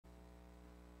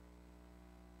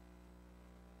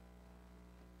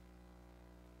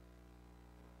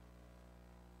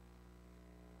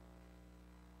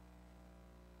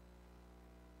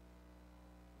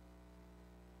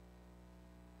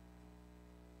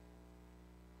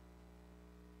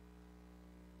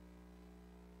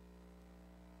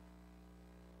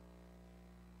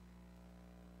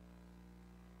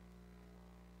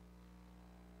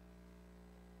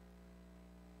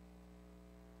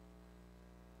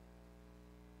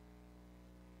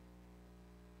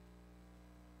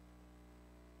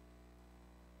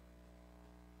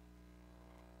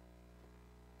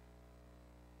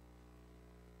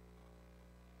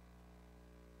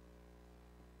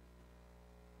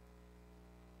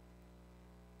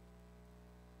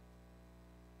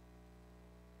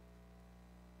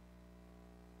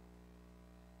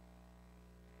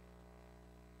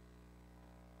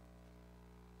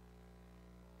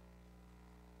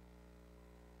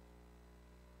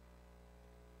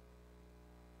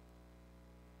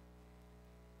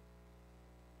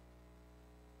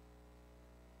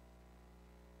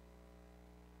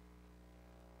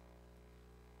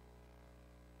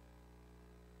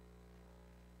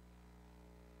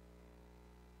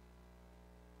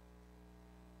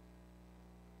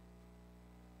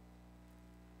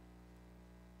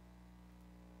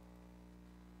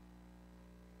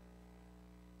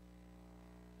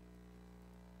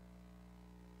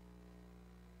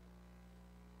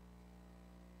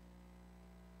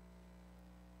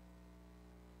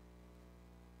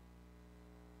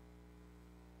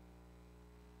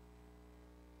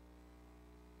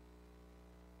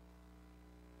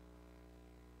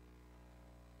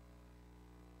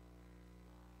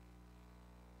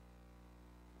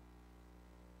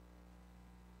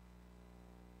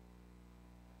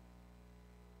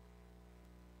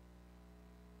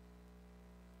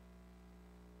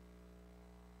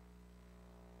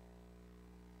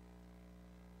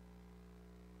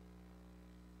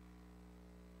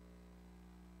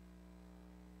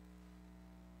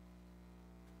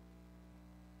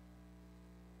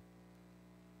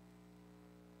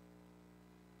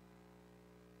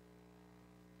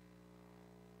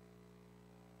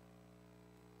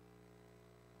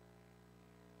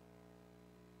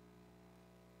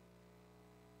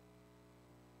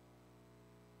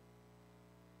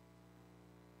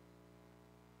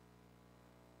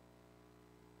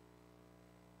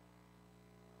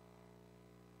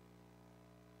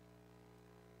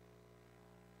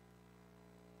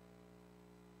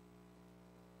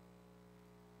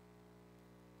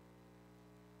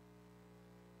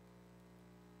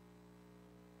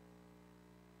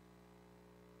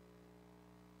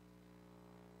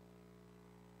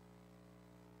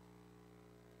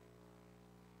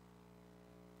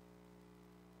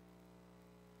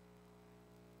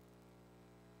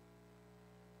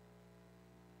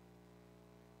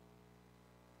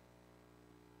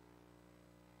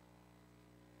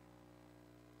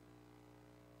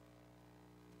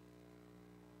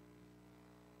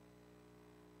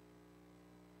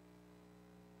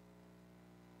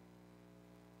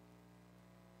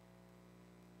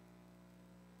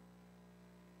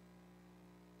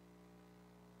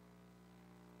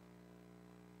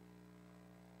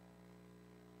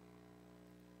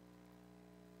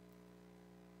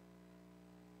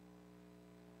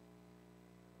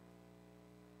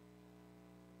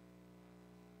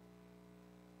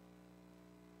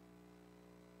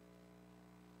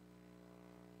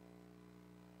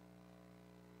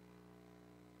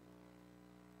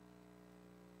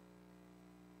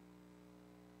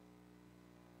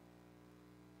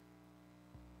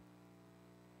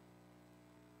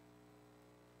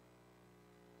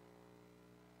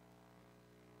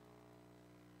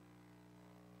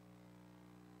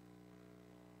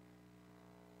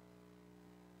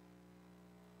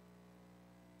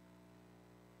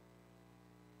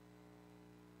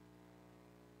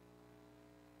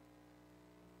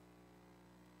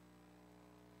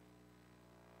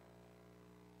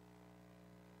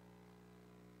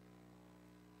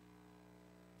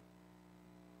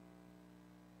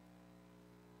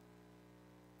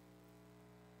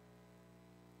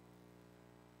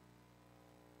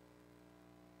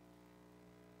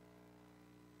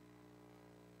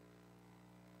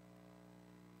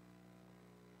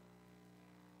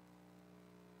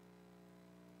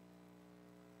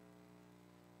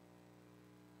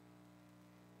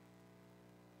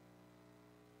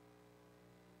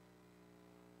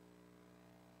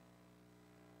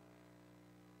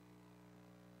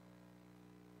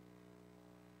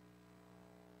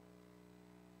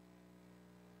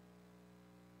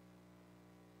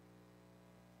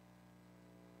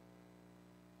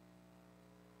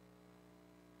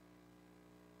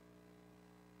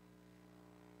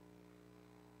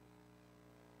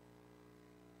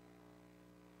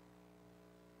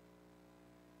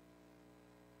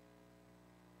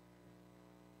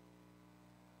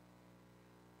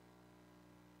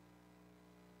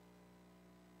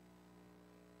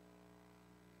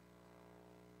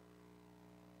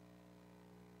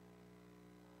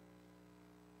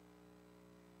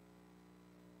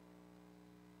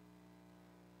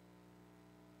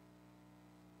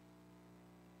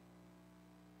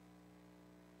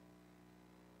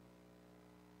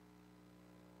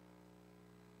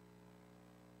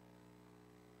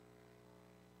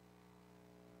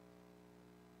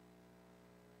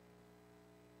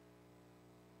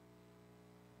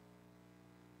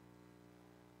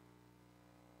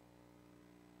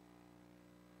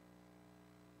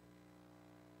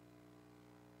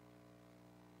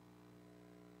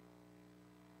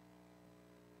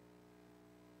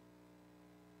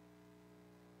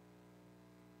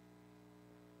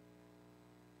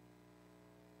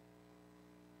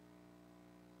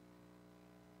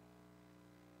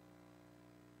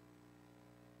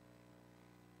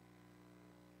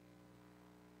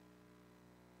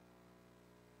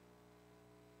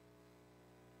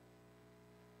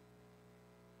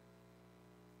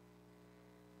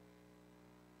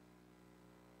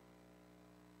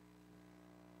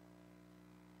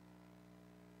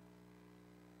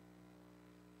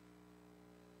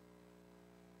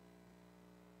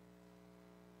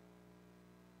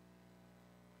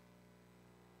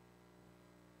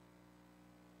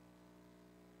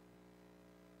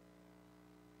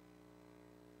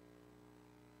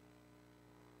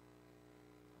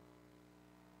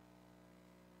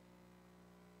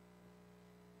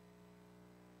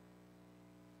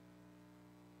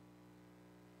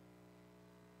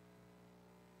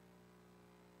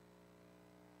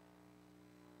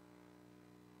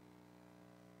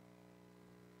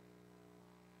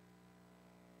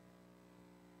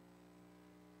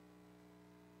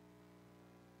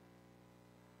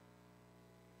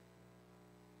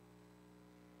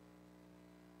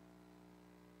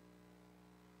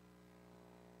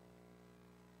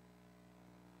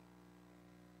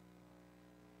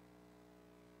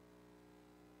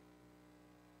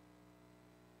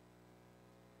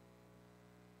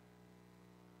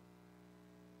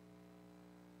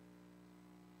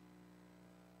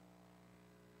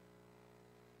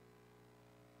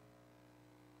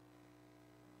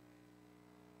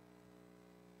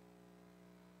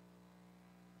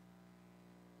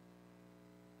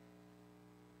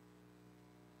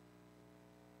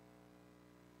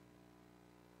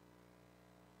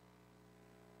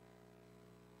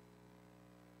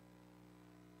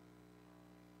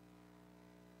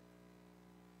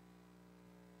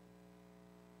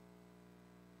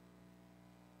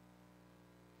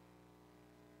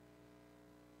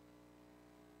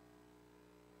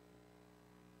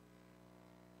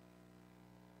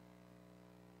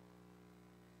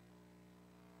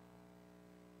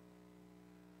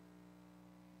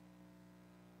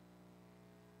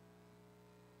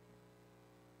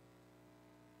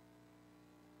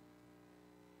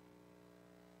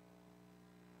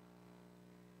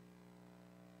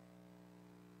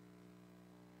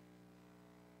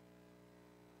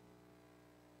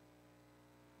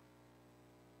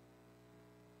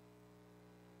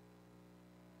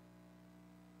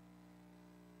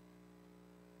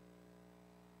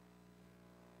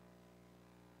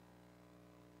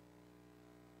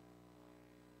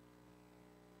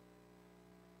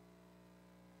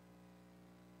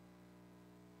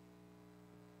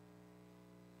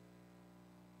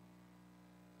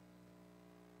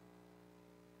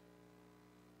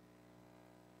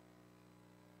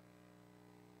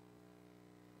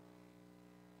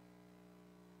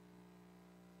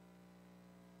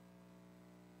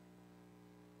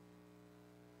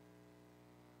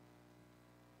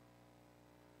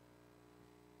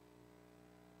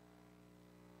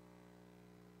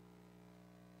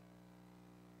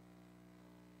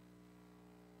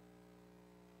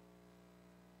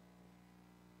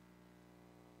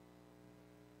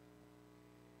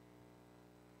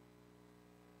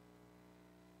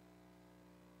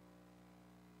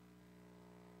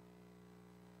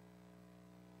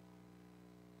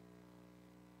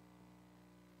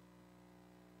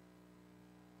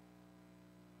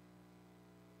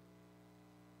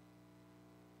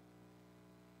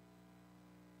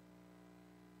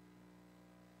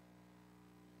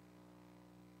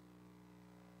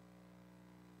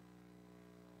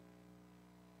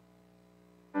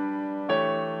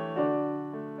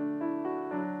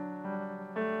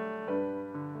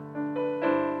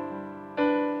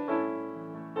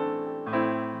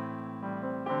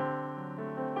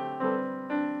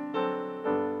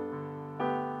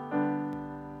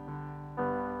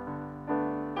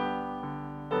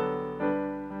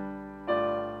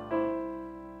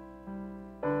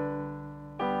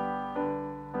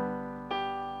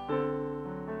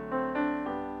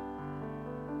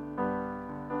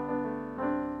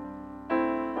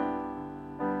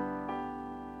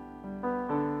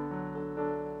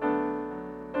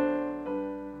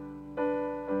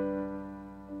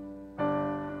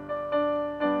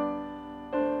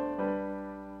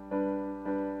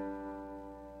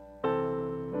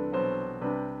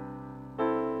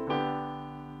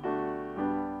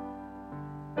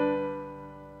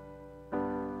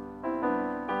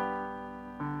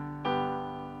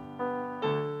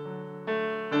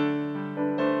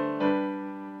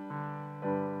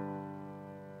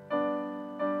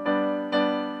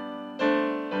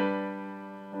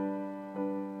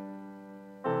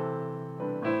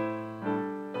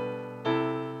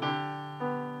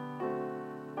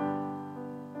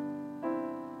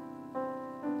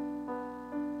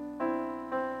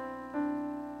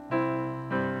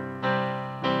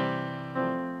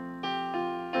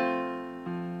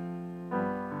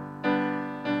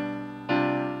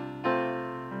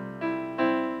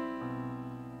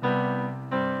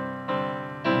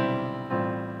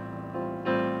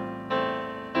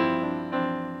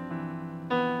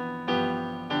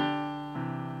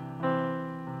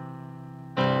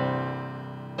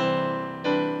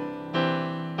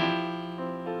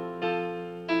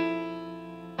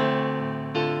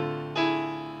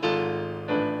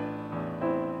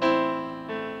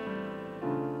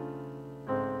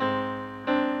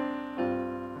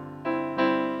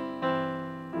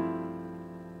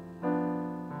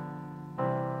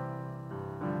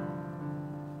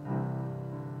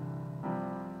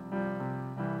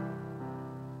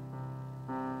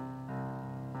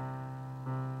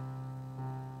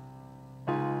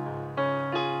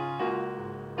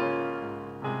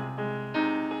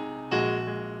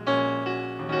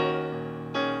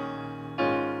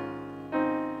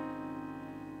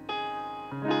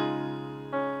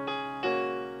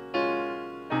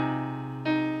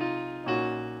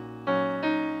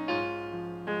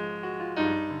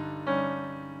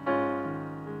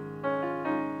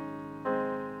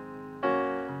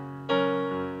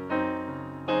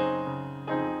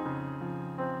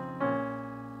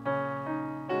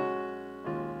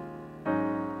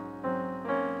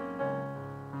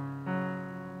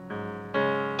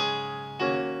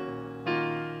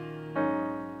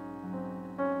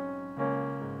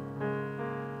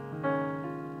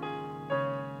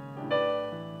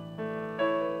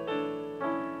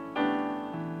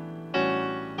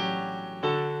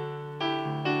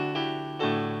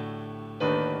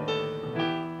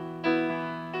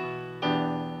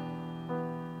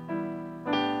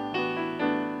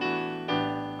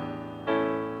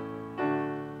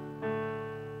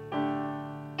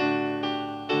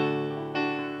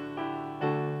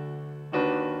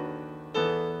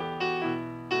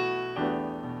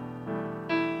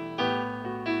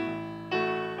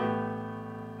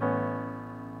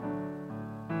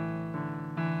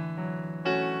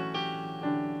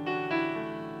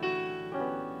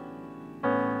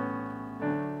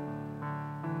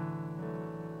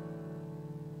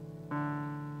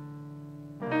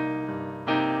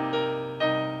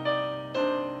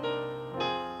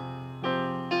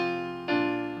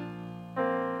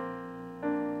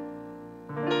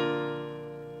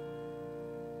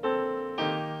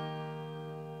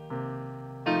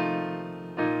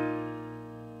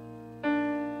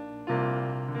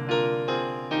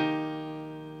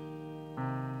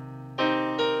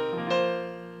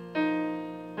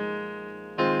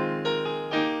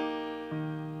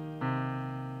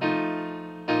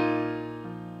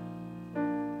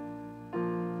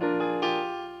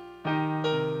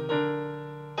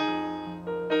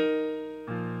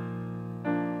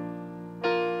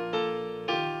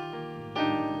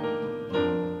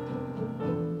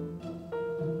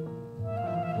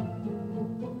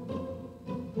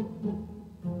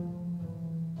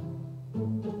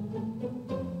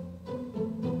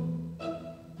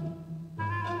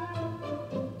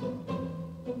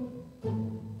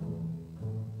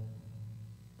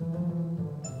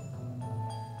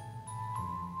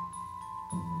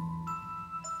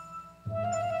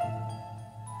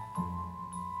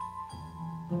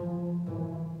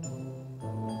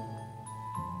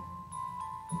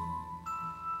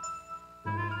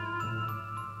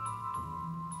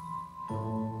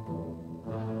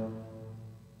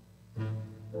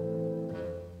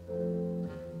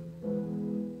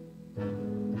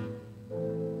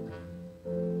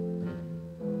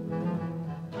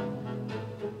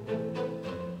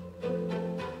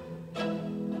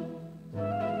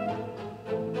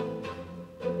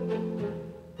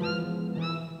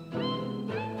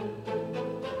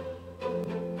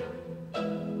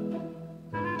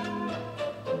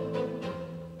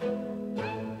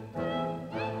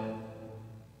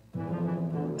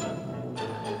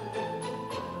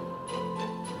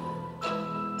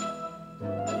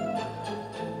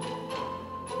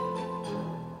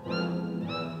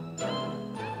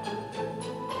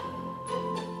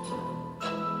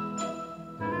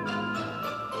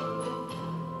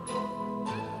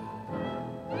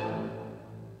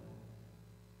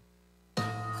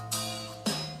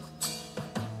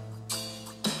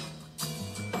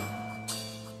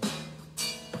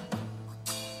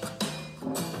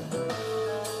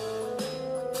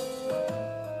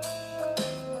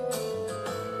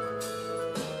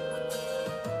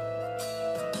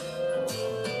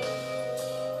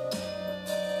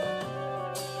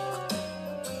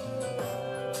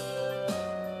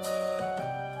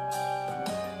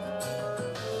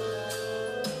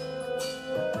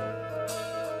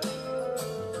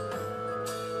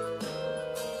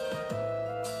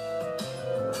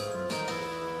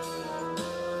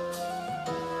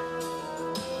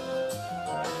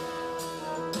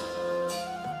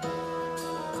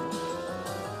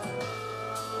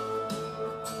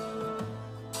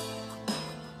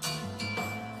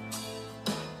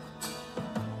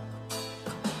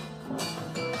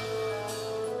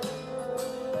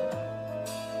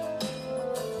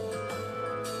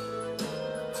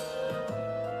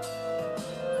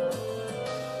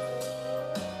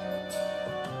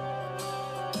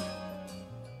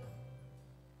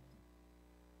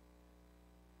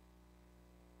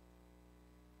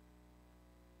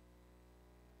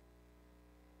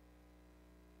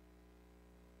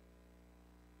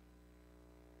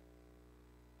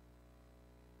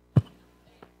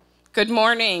Good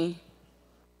morning.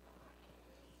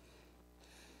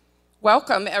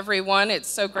 Welcome, everyone. It's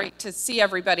so great to see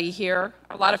everybody here.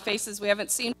 A lot of faces we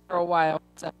haven't seen for a while,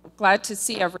 so glad to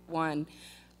see everyone.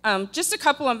 Just a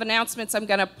couple of announcements I'm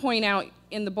going to point out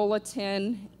in the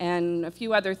bulletin and a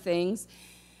few other things.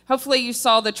 Hopefully you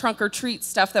saw the trunk or treat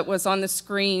stuff that was on the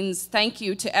screens. Thank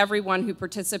you to everyone who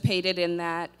participated in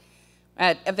that.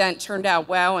 That event turned out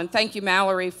well, and thank you,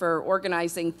 Mallory, for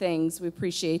organizing things. We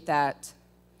appreciate that.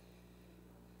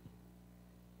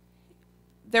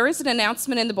 There is an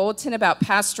announcement in the bulletin about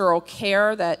pastoral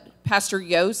care that Pastor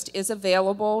Yost is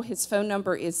available. His phone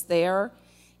number is there.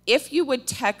 If you would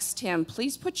text him,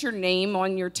 please put your name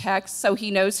on your text so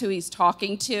he knows who he's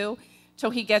talking to, till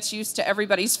he gets used to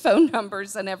everybody's phone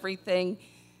numbers and everything.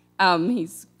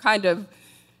 He's kind of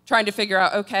trying to figure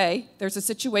out, okay, there's a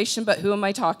situation, but who am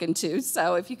I talking to?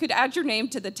 So if you could add your name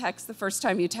to the text the first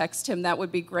time you text him, that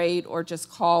would be great, or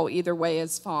just call. Either way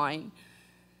is fine.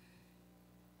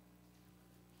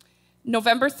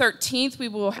 November 13th, we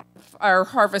will have our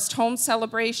Harvest Home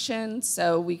celebration,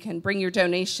 so we can bring your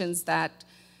donations that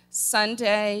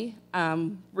Sunday.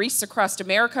 Reese Across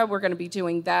America, we're going to be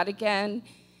doing that again.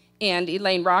 And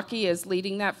Elaine Rocky is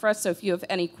leading that for us, so if you have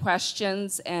any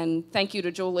questions, and thank you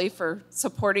to Julie for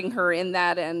supporting her in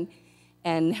that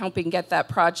and helping get that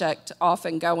project off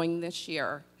and going this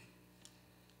year.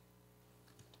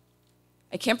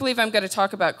 I can't believe I'm going to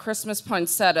talk about Christmas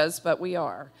poinsettias, but we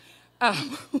are.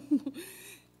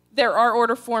 There are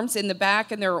order forms in the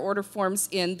back, and there are order forms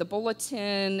in the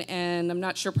bulletin, and I'm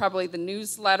not sure, probably the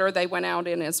newsletter they went out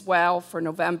in as well for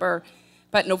November.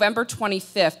 But November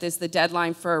 25th is the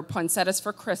deadline for poinsettias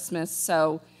for Christmas,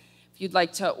 so if you'd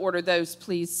like to order those,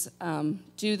 please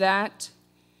do that.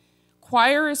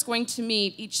 Choir is going to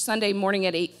meet each Sunday morning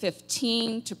at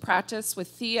 8:15 to practice with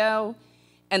Theo,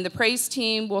 and the praise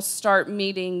team will start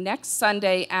meeting next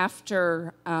Sunday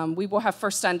after, we will have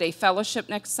First Sunday Fellowship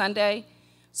next Sunday,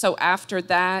 so after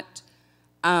that,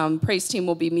 praise team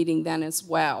will be meeting then as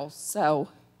well. So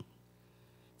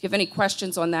if you have any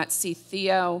questions on that, see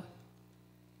Theo.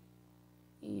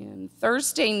 And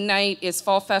Thursday night is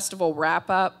Fall Festival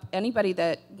wrap-up. Anybody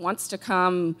that wants to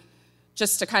come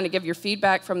just to kind of give your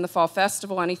feedback from the Fall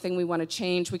Festival, anything we want to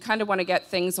change, we kind of want to get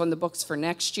things on the books for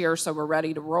next year so we're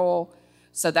ready to roll.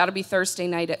 So that'll be Thursday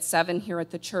night at 7 here at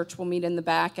the church. We'll meet in the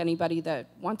back. Anybody that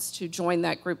wants to join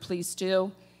that group, please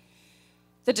do.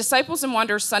 The Disciples and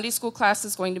Wonders Sunday School class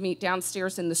is going to meet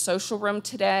downstairs in the social room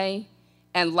today,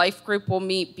 and Life Group will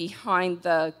meet behind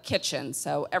the kitchen.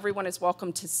 So everyone is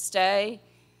welcome to stay.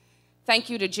 Thank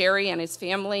you to Jerry and his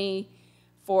family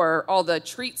for all the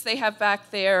treats they have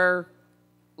back there.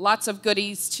 Lots of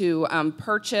goodies to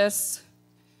purchase.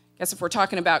 I guess if we're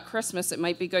talking about Christmas, it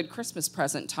might be good Christmas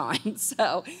present time.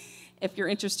 So if you're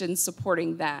interested in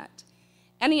supporting that.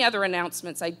 Any other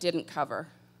announcements I didn't cover?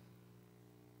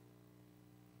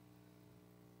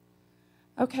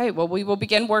 Okay, well, we will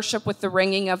begin worship with the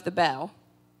ringing of the bell.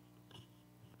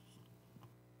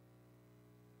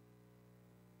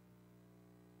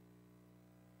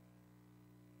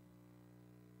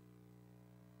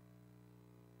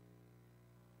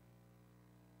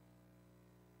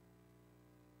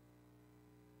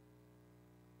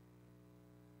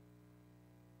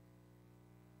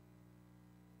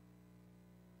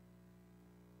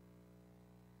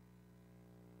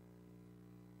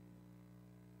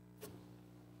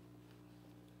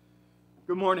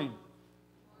 Good morning.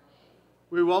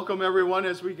 We welcome everyone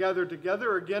as we gather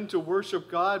together again to worship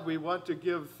God. We want to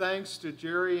give thanks to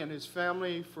Jerry and his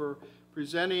family for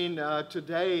presenting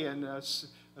today and a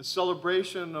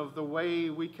celebration of the way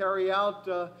we carry out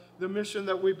the mission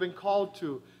that we've been called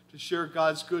to share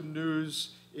God's good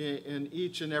news in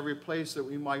each and every place that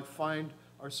we might find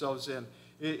ourselves in.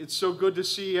 It's so good to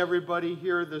see everybody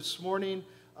here this morning.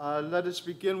 Let us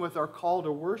begin with our call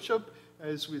to worship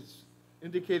as we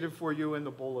indicated for you in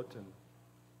the bulletin.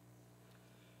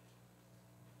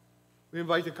 We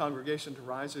invite the congregation to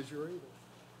rise as you're able.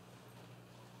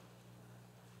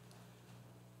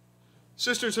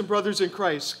 Sisters and brothers in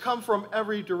Christ, come from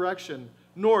every direction,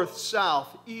 north,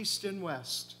 south, east, and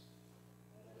west.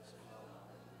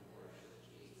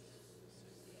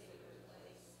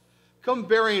 Come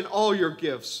bearing all your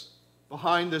gifts,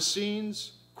 behind the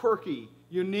scenes, quirky,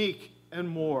 unique, and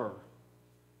more.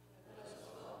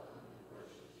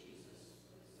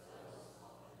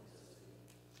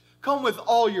 Come with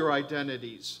all your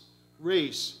identities,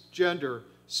 race, gender,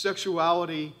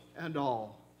 sexuality, and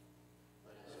all.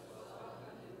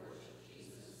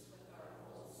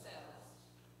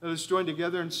 Let us join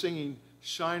together in singing,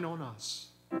 Shine on Us.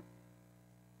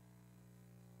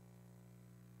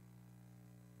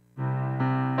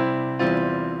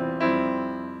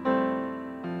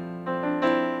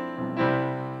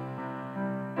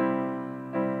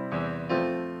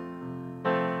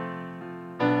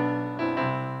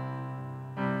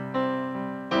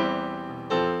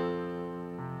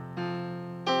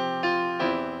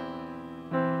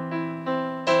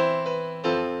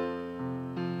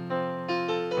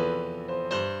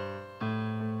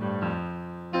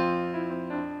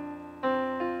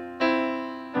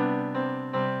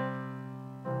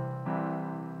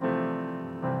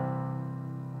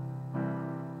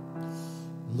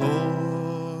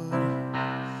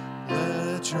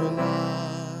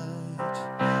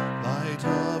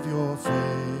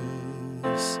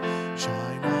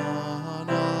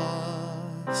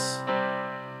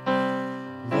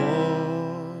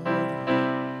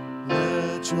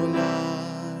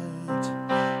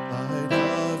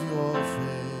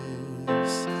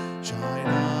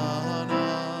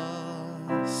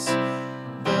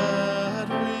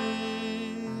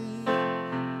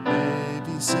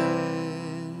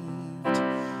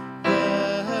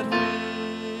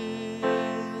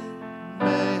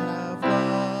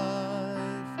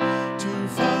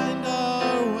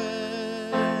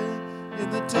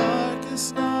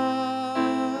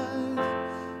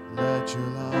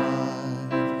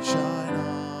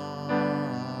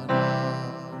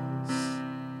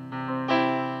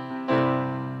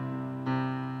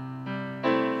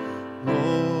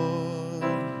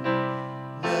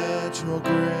 your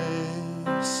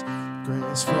grace,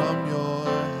 grace from your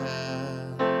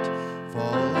hand,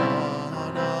 fall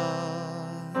on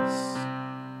us.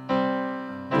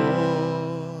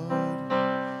 Lord,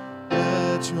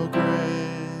 let your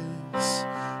grace,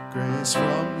 grace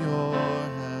from your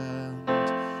hand,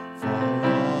 fall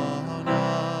on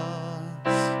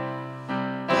us,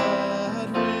 that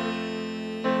we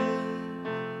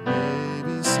may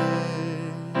be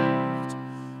saved,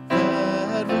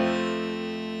 that we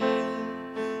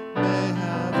may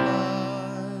have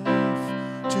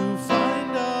life, to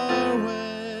find our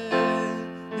way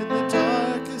in the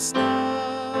darkest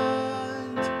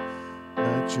night.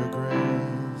 Let your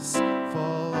grace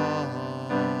fall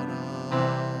on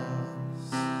us.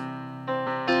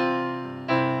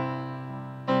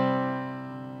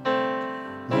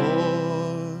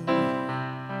 Lord,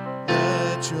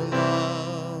 let your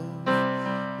love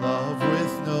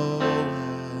with no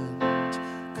end,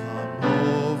 come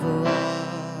over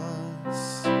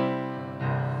us.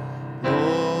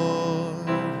 Lord,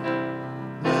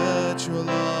 let your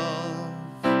love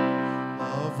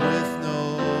with no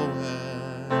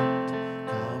end,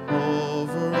 come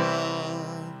over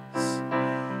us,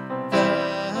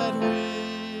 that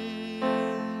we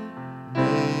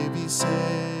may be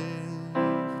saved,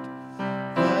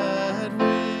 that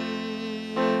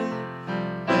we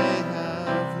may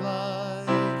have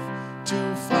life,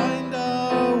 to find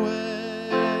our way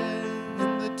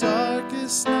in the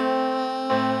darkest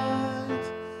night.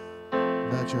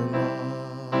 Let your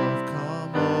love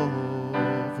come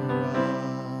over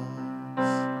us.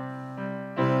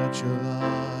 Let your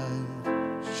light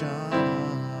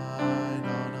shine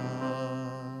on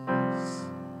us.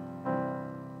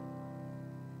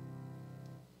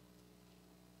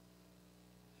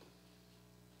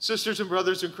 Sisters and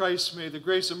brothers in Christ, may the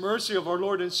grace and mercy of our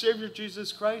Lord and Savior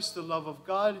Jesus Christ, the love of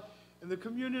God, and the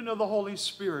communion of the Holy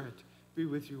Spirit be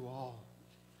with you all.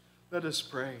 Let us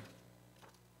pray.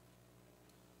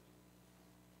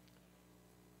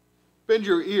 Bend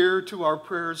your ear to our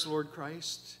prayers, Lord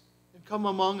Christ, and come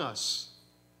among us.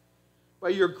 By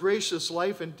your gracious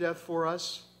life and death for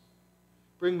us,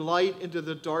 bring light into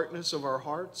the darkness of our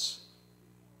hearts,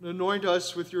 and anoint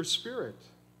us with your Spirit.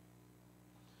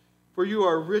 For you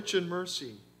are rich in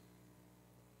mercy.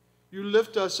 You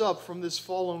lift us up from this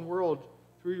fallen world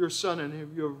through your Son,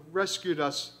 and you have rescued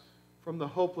us from the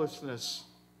hopelessness.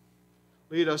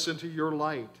 Lead us into your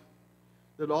light,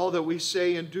 that all that we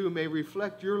say and do may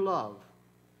reflect your love,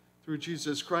 through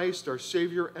Jesus Christ, our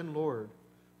Savior and Lord,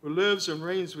 who lives and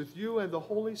reigns with you and the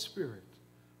Holy Spirit,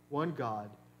 one God,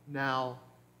 now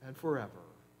and forever.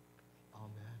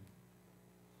 Amen.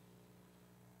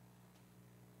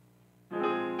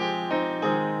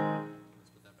 Let's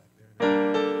put that back there.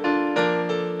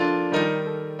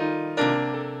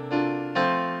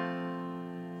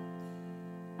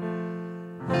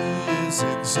 He is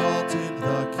exalted,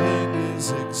 the King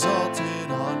is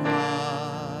exalted on high.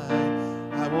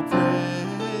 I will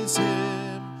praise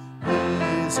him. He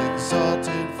is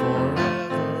exalted,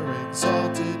 forever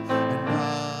exalted, and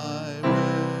I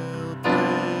will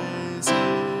praise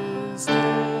his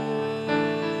name.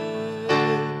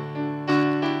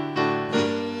 He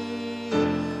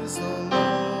is the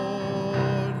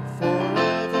Lord,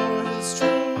 forever his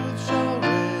truth shall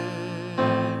reign.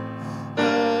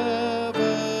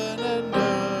 Heaven and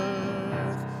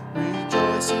earth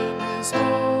rejoice in his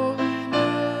holy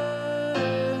name.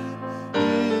 He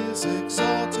is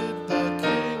exalted, the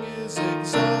King is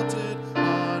exalted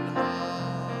on high.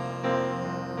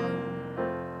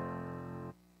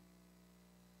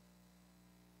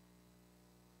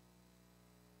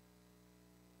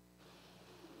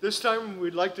 This time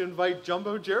we'd like to invite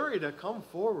Jumbo Jerry to come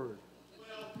forward.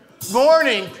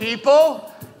 Morning,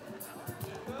 people.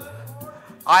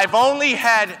 I've only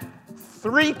had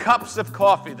 3 cups of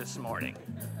coffee this morning.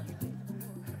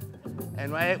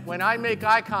 And when I make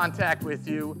eye contact with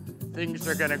you, things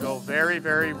are going to go very,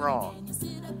 very wrong.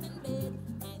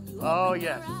 Oh,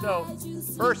 yes. So,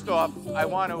 first off, I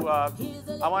want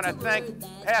to thank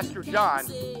Pastor John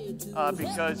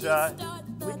because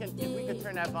if we can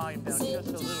turn that volume down just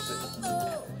a little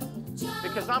bit.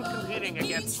 Because I'm competing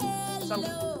against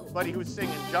somebody who's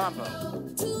singing Jumbo.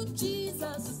 To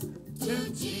Jesus,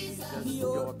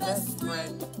 your best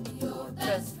friend,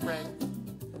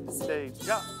 say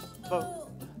Jumbo,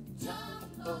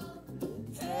 Jumbo,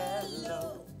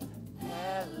 hello,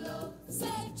 hello,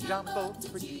 say Jumbo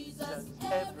for Jesus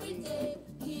every day.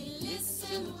 He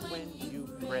listens when you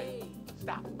pray.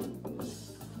 Stop.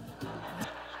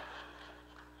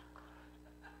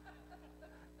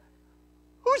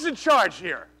 Who's in charge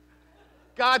here?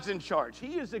 God's in charge.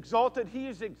 He is exalted, he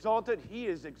is exalted, he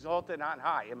is exalted on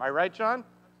high. Am I right, John?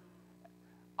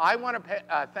 I want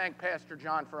to thank Pastor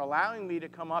John for allowing me to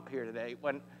come up here today.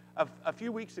 When a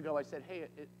few weeks ago I said, hey,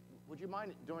 would you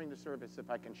mind during the service if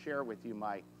I can share with you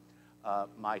my,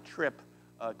 my trip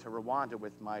to Rwanda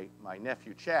with my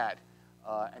nephew Chad?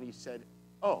 And he said,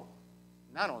 oh,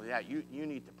 not only that, you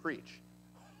need to preach.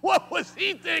 What was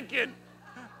he thinking?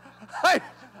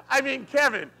 I mean,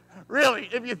 Kevin, really,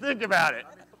 if you think about it.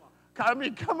 I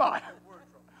mean, come on.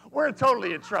 We're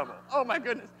totally in trouble. Oh, my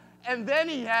goodness. And then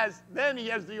he has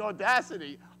the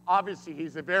audacity. Obviously,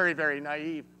 he's a very, very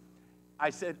naive. I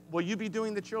said, will you be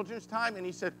doing the children's time? And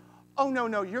he said, oh,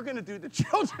 no, you're going to do the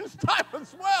children's time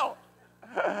as well.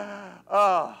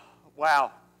 Oh,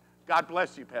 wow. God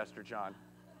bless you, Pastor John.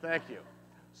 Thank you.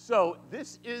 So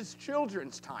this is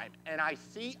children's time, and I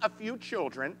see a few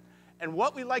children. And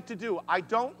what we like to do, I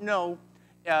don't know,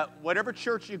 whatever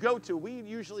church you go to, we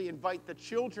usually invite the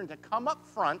children to come up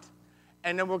front,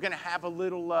 and then we're going to have a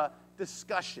little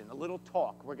discussion, a little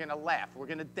talk. We're going to laugh. We're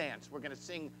going to dance. We're going to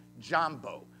sing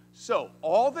Jambo. So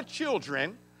all the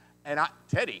children, and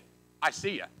Teddy, I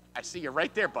see you. I see you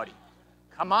right there, buddy.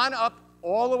 Come on up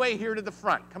all the way here to the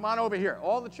front. Come on over here.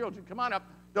 All the children, come on up.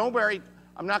 Don't worry.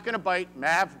 I'm not going to bite.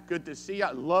 Mav, good to see you.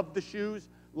 I love the shoes.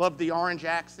 Love the orange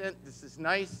accent. This is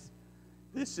nice.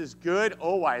 This is good.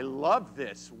 Oh, I love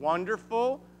this.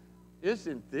 Wonderful.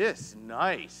 Isn't this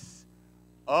nice?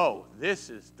 Oh, this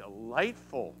is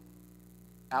delightful.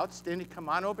 Outstanding. Come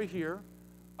on over here.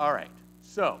 All right.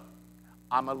 So,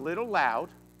 I'm a little loud,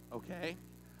 okay?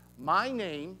 My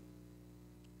name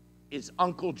is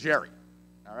Uncle Jerry,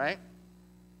 all right?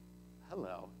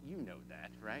 Hello. You know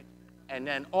that, right? And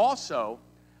then also,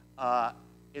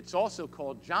 it's also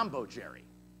called Jumbo Jerry,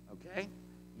 okay?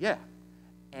 Yeah.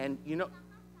 And, you know,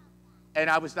 and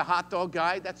I was the hot dog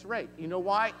guy. That's right. You know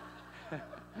why?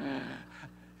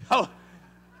 Oh,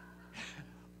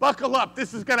 buckle up.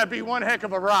 This is going to be one heck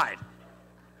of a ride.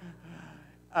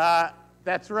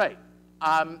 That's right.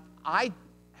 I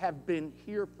have been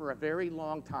here for a very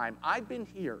long time. I've been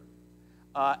here,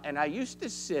 and I used to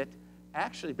sit,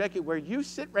 actually, Becky, where you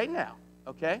sit right now,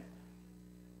 okay?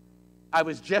 I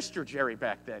was Gesture Jerry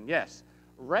back then, yes.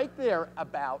 Right there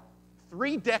about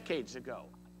 3 decades ago.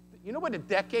 You know what a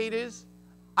decade is?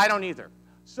 I don't either.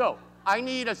 So I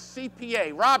need a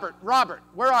CPA. Robert,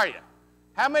 where are you?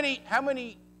 How many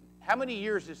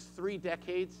years is 3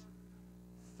 decades?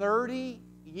 30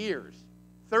 years.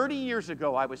 30 years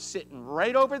ago, I was sitting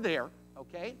right over there,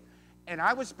 okay? And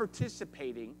I was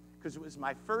participating, because it was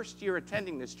my first year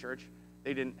attending this church.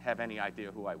 They didn't have any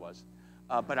idea who I was.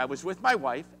 But I was with my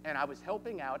wife, and I was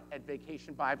helping out at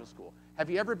Vacation Bible School. Have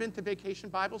you ever been to Vacation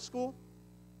Bible School?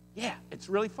 Yeah, it's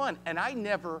really fun. And I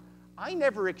never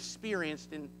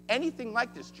experienced anything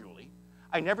like this, Julie.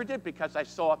 I never did, because I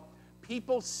saw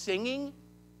people singing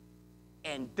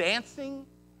and dancing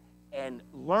and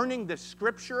learning the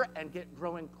scripture and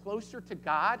growing closer to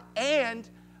God. And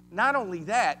not only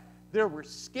that, there were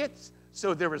skits,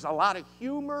 so there was a lot of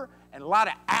humor and a lot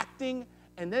of acting.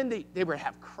 And then they would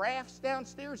have crafts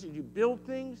downstairs, and you build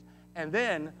things. And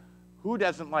then, who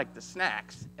doesn't like the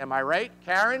snacks? Am I right,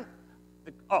 Karen?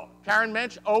 Karen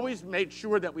Mensch always made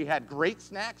sure that we had great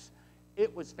snacks.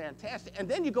 It was fantastic. And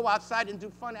then you go outside and do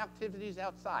fun activities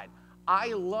outside. I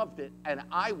loved it, and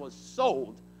I was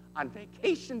sold on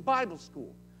Vacation Bible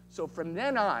School. So from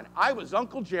then on, I was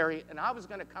Uncle Jerry, and I was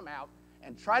going to come out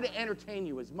and try to entertain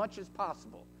you as much as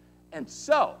possible. And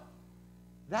so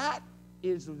that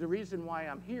is the reason why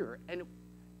I'm here. And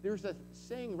there's a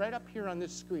saying right up here on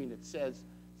this screen that says,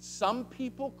 some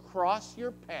people cross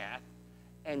your path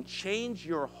and change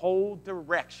your whole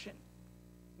direction.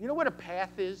 You know what a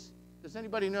path is? Does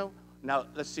anybody know? Now,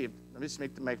 let's see. Let me just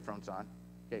make the microphones on.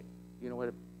 Okay, you know what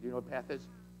a path is?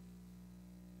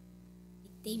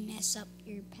 They mess up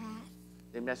your path.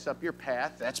 They mess up your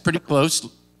path. That's pretty close.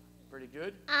 Pretty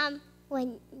good.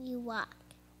 When you walk.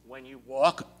 When you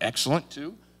walk, excellent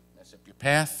too. Mess up your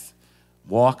path.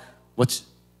 Walk.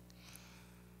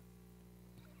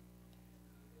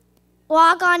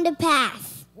 Walk on the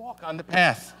path. Walk on the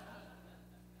path.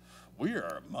 We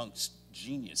are amongst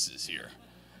geniuses here.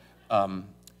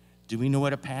 Do we know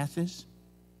what a path is?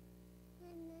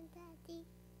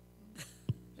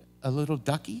 A little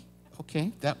ducky?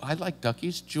 Okay, I like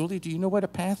duckies. Julie, do you know what a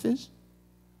path is?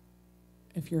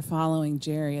 If you're following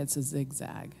Jerry, it's a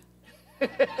zigzag.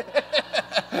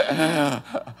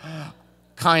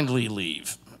 Kindly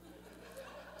leave.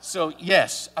 So,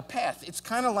 yes, a path. It's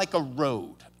kind of like a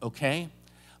road, okay?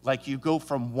 Like you go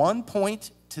from one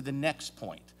point to the next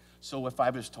point. So if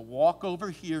I was to walk over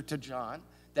here to John,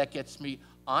 that gets me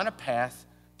on a path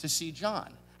to see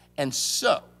John. And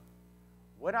so,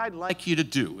 what I'd like you to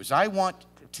do is I want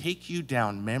to take you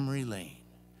down memory lane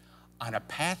on a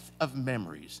path of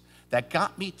memories that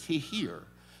got me to here,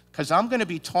 because I'm going to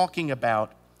be talking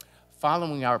about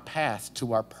following our path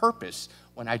to our purpose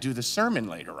when I do the sermon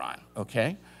later on,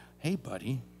 okay? Hey,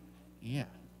 buddy. Yeah.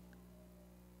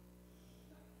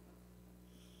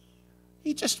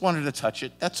 He just wanted to touch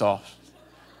it, that's all.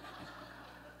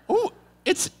 Oh,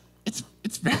 it's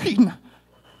very nice.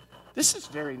 This is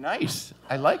very nice.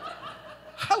 I like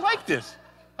this.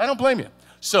 I don't blame you.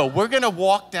 So we're going to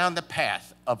walk down the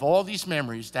path of all these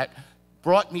memories that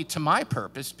brought me to my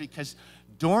purpose, because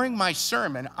during my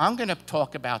sermon, I'm going to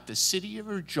talk about the city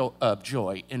of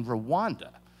joy in Rwanda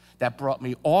that brought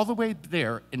me all the way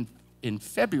there in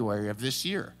February of this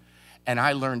year. And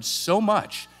I learned so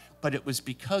much, but it was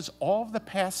because all of the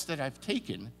paths that I've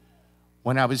taken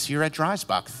when I was here at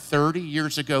Dreisbach 30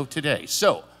 years ago today.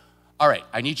 So, all right,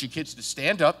 I need you kids to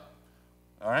stand up.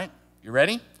 All right, you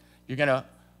ready? You're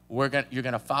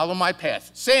gonna follow my path.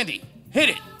 Sandy, hit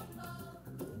it.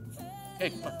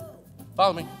 Hey, come on.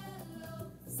 Follow me.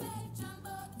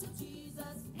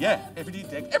 Yeah,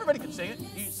 everybody can sing it.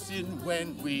 He's in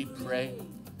when we pray.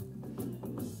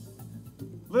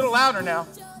 A little louder now.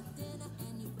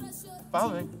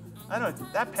 Follow me. I know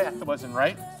that path wasn't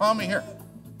right. Follow me here.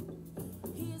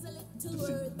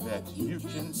 That you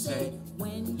can say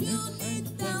when you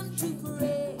think down to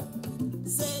pray.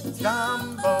 Say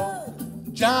Jumbo,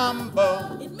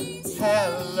 Jumbo,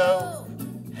 hello,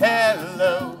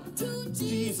 hello, to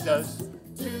Jesus,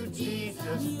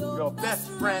 your best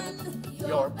friend,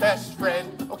 your best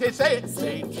friend. Okay, say it.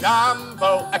 Say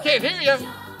Jumbo. I can't hear you.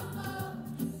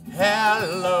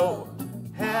 Hello,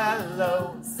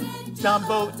 hello,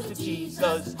 Jumbo to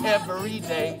Jesus every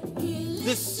day.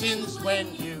 Listens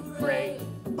when you pray.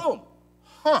 Boom.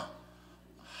 Huh.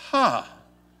 Huh.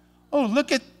 Oh,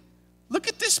 look at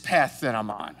this path that I'm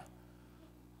on.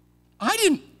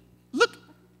 Look,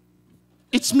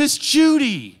 it's Miss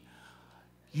Judy.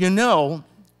 You know,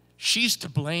 she's to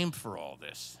blame for all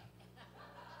this.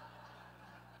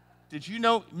 Did you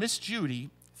know Miss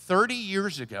Judy, 30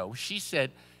 years ago, she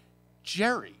said,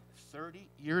 Jerry, 30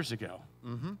 years ago.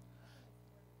 Mm-hmm.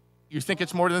 You think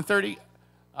it's more than 30?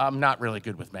 I'm not really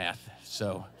good with math,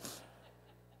 so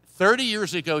 30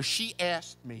 years ago, she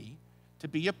asked me to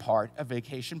be a part of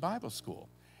Vacation Bible School,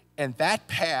 and that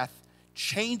path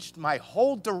changed my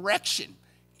whole direction.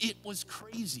 It was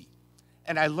crazy,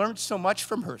 and I learned so much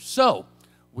from her. So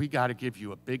we got to give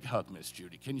you a big hug, Miss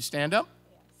Judy. Can you stand up?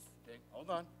 Yes. Okay, hold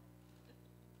on.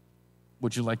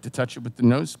 Would you like to touch it with the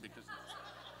nose? Because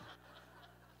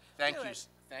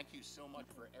thank you so much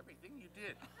for everything you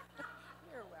did.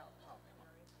 You're welcome.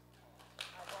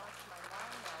 I lost my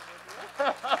mind now,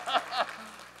 did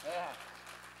you? Yeah.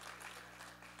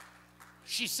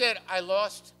 She said, I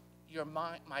lost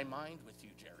my mind with you,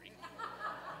 Jerry.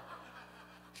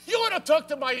 You ought to talk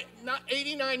to my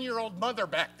 89-year-old mother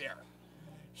back there.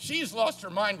 She's lost her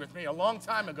mind with me a long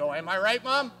time ago. Am I right,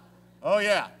 Mom? Oh,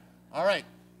 yeah. All right.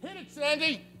 Hit it,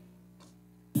 Sandy.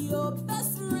 Your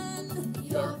best friend.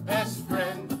 Your best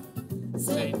friend.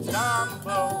 Say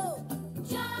Jumbo.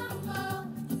 Jumbo.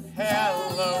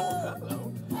 Hello.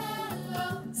 Hello.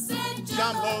 Hello. Say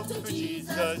Jumbo for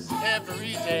Jesus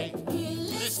every day. He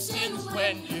listens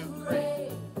when you pray.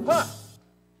 Huh.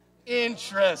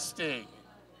 Interesting.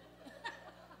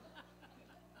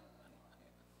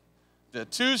 The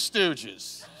Two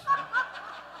Stooges.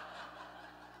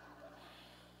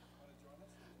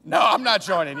 No, I'm not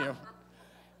joining you.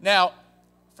 Now,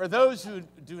 for those who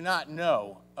do not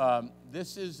know,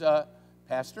 this is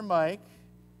Pastor Mike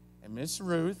and Miss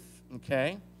Ruth,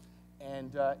 okay?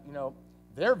 And, you know,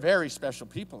 they're very special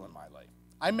people in my life.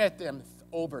 I met them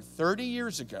over 30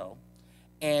 years ago,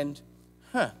 and,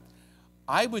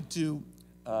 I would do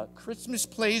Christmas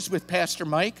plays with Pastor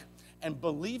Mike, and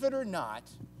believe it or not,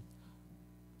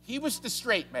 he was the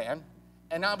straight man,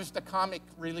 and I was the comic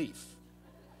relief.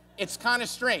 It's kind of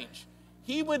strange.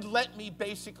 He would let me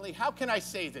basically, how can I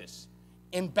say this?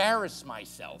 Embarrass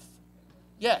myself.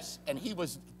 Yes, and he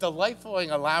was delightful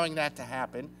in allowing that to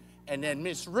happen. And then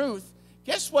Miss Ruth,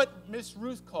 guess what Miss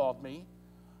Ruth called me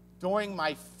during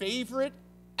my favorite,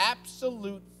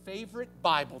 absolute favorite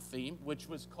Bible theme, which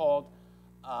was called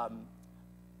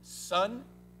Son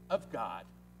of God,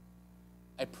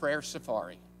 a prayer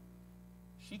safari.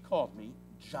 She called me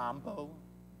Jumbo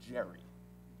Jerry.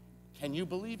 Can you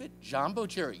believe it? Jumbo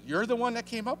Jerry. You're the one that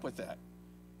came up with that.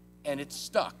 And it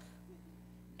stuck.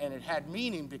 And it had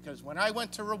meaning because when I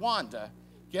went to Rwanda,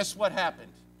 guess what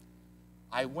happened?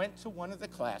 I went to one of the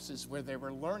classes where they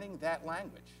were learning that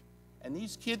language. And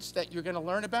these kids that you're going to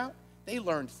learn about, they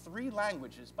learn 3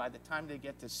 languages by the time they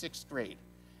get to 6th grade.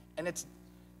 And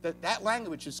that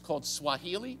language is called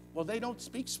Swahili. Well, they don't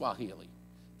speak Swahili.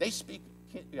 They speak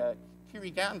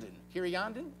Kirigandan.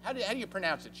 Kirigandan? How do you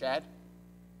pronounce it, Chad?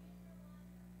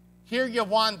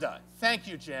 Kinyarwanda. Thank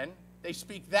you, Jen. They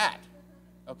speak that,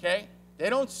 okay? They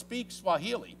don't speak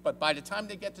Swahili, but by the time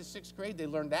they get to 6th grade, they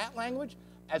learn that language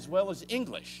as well as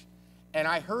English. And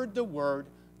I heard the word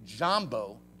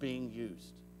jumbo being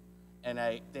used. And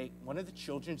one of the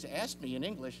children asked me in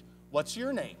English, "What's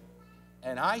your name?"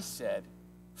 And I said,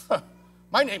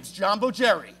 "My name's Jumbo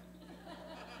Jerry."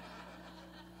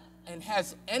 And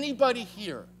has anybody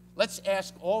here, let's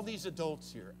ask all these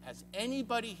adults here, has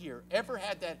anybody here ever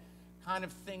had that kind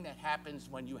of thing that happens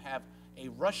when you have a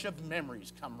rush of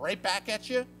memories come right back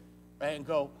at you, right, and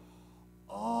go,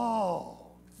 "Oh,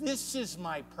 this is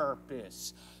my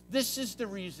purpose. This is the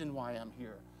reason why I'm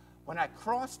here." When I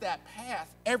crossed that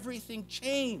path, everything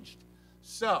changed.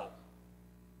 So,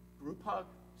 group hug,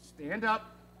 stand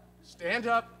up, stand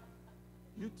up.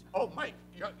 Oh, Mike,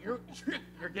 you're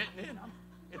getting in.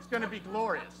 It's going to be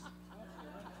glorious.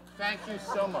 Thank you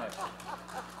so much.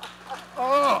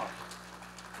 Oh,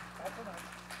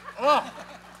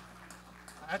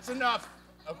 that's enough.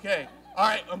 Okay. All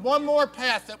right, and one more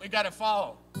path that we got to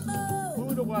follow.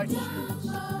 Who do I choose?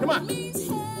 Come on.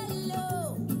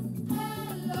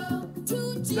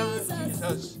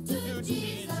 Jesus, to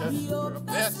Jesus, your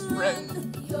best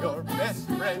friend, your best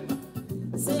friend.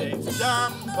 Sing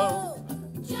Jumbo,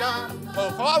 Jumbo,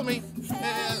 follow me.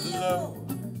 Hello,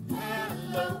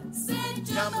 hello. Say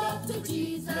Jumbo to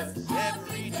Jesus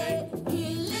every day.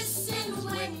 He listens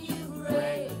when you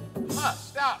pray.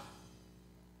 Stop.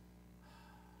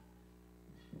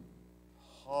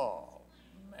 Oh,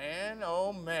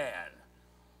 man.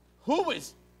 Who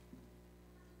is...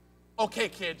 Okay,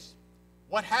 kids.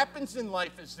 What happens in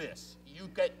life is this. You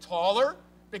get taller,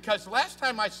 because last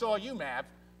time I saw you, Mav,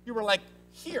 you were like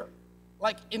here.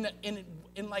 Like in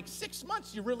like 6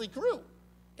 months, you really grew.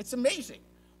 It's amazing.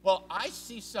 Well, I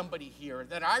see somebody here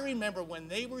that I remember when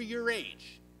they were your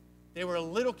age. They were a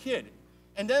little kid.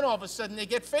 And then all of a sudden, they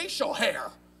get facial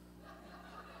hair.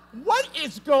 What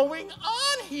is going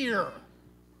on here?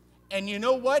 And you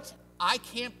know what? I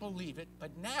can't believe it,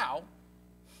 but now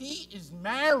he is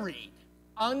married.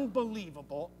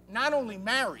 Unbelievable. Not only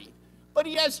married, but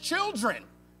he has children,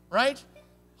 right?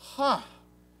 Huh.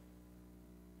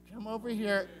 Come over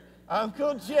here.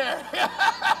 Uncle Jerry.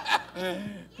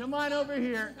 Come on over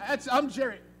here. I'm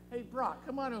Jerry. Hey, Brock,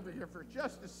 come on over here for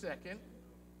just a second.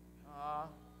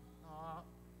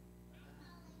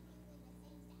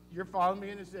 You're following me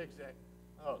in a zigzag.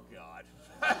 Oh, God.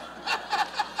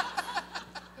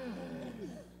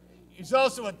 He's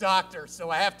also a doctor, so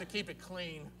I have to keep it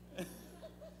clean.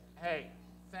 Hey,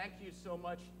 thank you so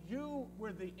much. You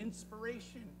were the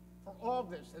inspiration for all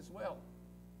this as well.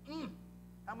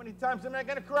 How many times am I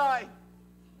going to cry?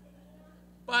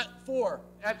 But 4.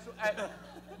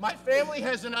 My family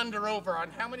has an under-over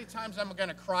on how many times I'm going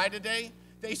to cry today.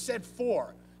 They said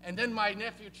 4. And then my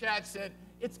nephew Chad said,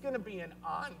 it's going to be an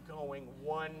ongoing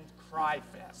one cry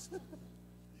fest.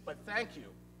 But thank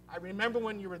you. I remember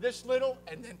when you were this little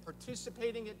and then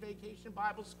participating at Vacation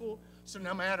Bible School. So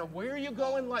no matter where you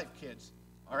go in life, kids,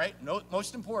 all right,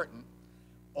 most important,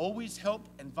 always help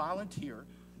and volunteer,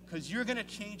 because you're going to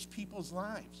change people's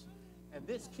lives. And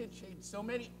this kid changed so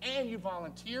many, and you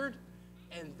volunteered,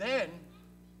 and then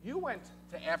you went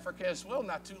to Africa as well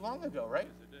not too long ago, right?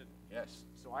 Yes, I did. Yes.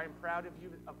 So I am proud of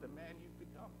you, of the man you've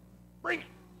become. Bring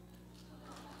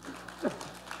it.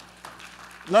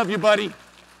 Love you, buddy.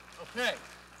 Okay.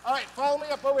 All right, follow me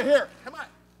up over here. Come on.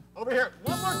 Over here.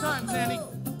 One more time, Sandy.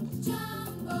 Over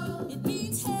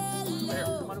here.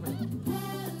 Come on over here.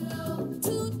 Hello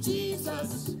to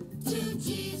Jesus,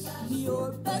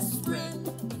 your best friend,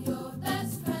 your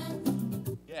best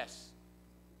friend. Yes.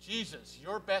 Jesus,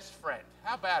 your best friend.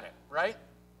 How about it, right?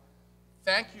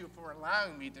 Thank you for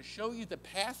allowing me to show you the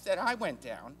path that I went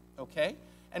down, okay?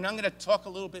 And I'm going to talk a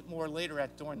little bit more later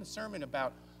during the sermon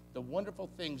about the wonderful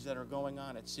things that are going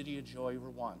on at City of Joy,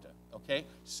 Rwanda, okay?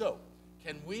 So,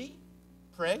 can we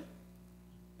pray?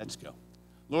 Let's go.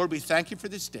 Lord, we thank you for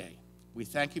this day. We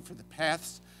thank you for the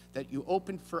paths that you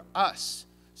opened for us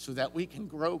so that we can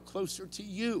grow closer to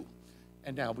you.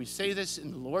 And now we say this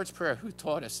in the Lord's Prayer, who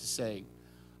taught us to say,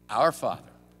 Our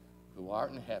Father, who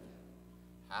art in heaven,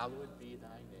 hallowed be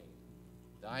thy name.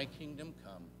 Thy kingdom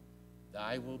come,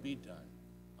 thy will be done,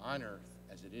 on earth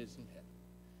as it is in heaven.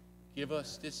 Give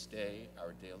us this day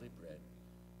our daily bread,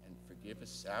 and forgive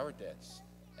us our debts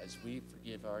as we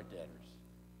forgive our debtors.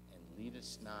 And lead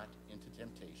us not into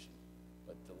temptation,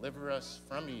 but deliver us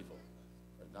from evil.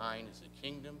 For thine is the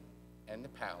kingdom, and the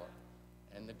power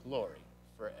and the glory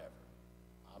forever.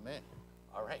 Amen.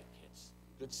 All right, kids.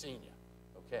 Good seeing you.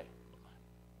 Okay.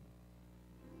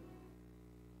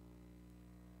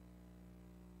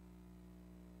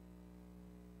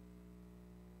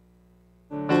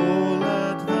 Oh,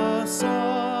 let the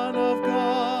Son of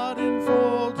God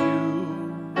enfold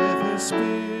you with his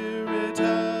Spirit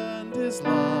and his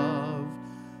love.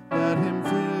 Let him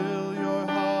fill your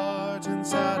heart and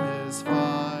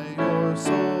satisfy your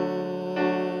soul.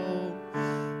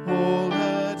 Oh,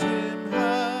 let him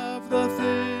have the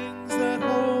things that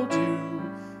hold you,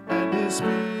 and his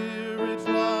Spirit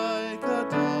like a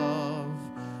dove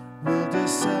will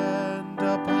descend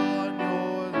upon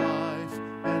your life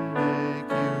and make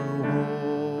you whole.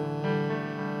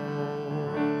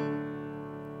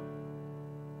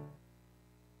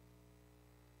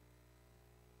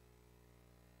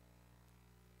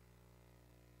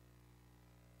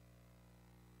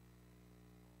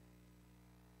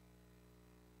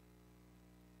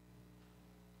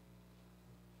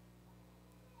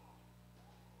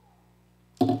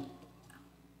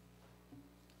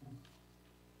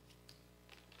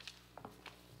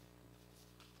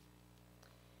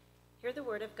 Hear the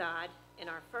word of God in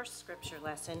our first scripture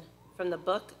lesson from the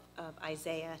book of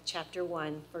Isaiah, chapter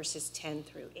 1, verses 10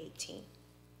 through 18.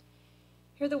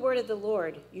 Hear the word of the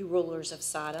Lord, you rulers of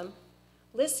Sodom.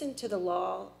 Listen to the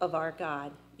law of our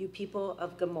God, you people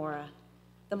of Gomorrah.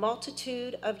 The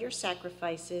multitude of your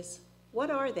sacrifices,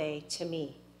 what are they to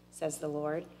me, says the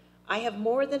Lord? I have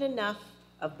more than enough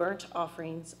of burnt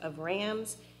offerings of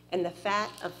rams and the fat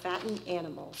of fattened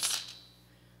animals.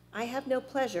 I have no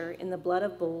pleasure in the blood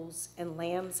of bulls and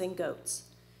lambs and goats.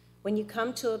 When you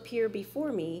come to appear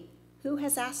before me, who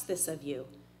has asked this of you,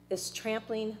 this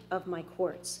trampling of my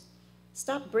courts?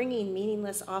 Stop bringing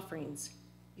meaningless offerings.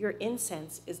 Your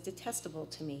incense is detestable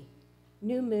to me.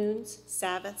 New moons,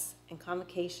 Sabbaths, and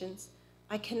convocations,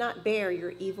 I cannot bear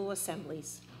your evil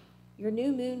assemblies. Your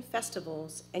new moon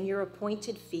festivals and your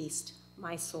appointed feast,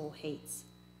 my soul hates.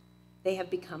 They have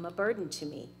become a burden to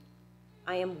me.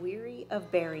 I am weary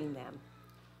of bearing them.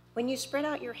 When you spread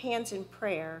out your hands in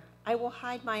prayer, I will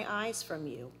hide my eyes from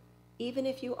you. Even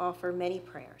if you offer many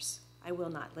prayers, I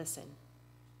will not listen.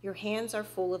 Your hands are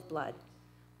full of blood.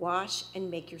 Wash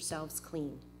and make yourselves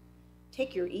clean.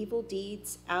 Take your evil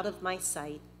deeds out of my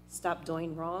sight. Stop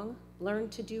doing wrong. Learn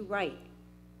to do right.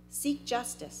 Seek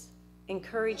justice.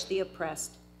 Encourage the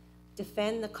oppressed.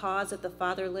 Defend the cause of the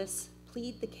fatherless.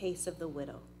 Plead the case of the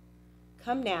widow.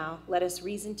 Come now, let us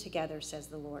reason together, says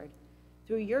the Lord.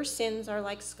 Though your sins are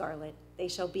like scarlet, they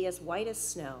shall be as white as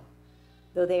snow.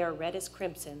 Though they are red as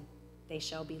crimson, they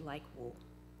shall be like wool.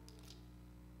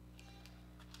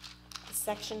 The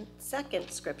second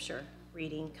scripture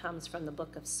reading comes from the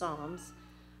book of Psalms,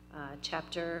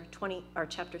 chapter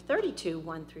 32,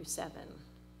 1 through 7.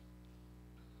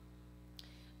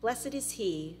 Blessed is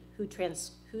he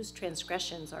whose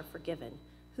transgressions are forgiven,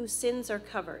 whose sins are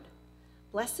covered.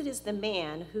 Blessed is the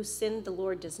man whose sin the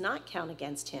Lord does not count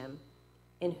against him,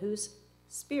 in whose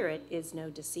spirit is no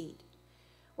deceit.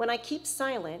 When I keep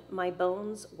silent, my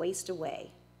bones waste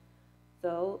away,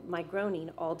 though my groaning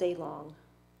all day long.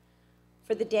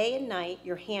 For the day and night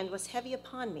your hand was heavy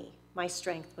upon me, my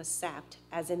strength was sapped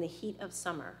as in the heat of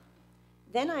summer.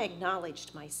 Then I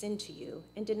acknowledged my sin to you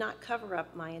and did not cover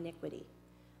up my iniquity.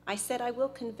 I said, I will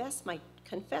confess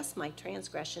my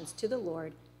transgressions to the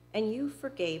Lord, and you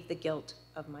forgave the guilt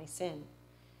of my sin.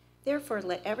 Therefore,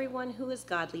 let everyone who is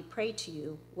godly pray to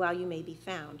you while you may be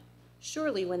found.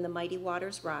 Surely when the mighty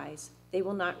waters rise, they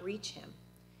will not reach him.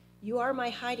 You are my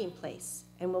hiding place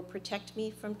and will protect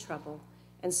me from trouble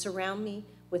and surround me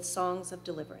with songs of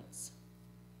deliverance.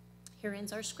 Here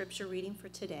ends our scripture reading for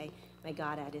today. May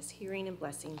God add his hearing and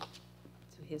blessing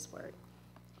to his word.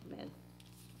 Amen.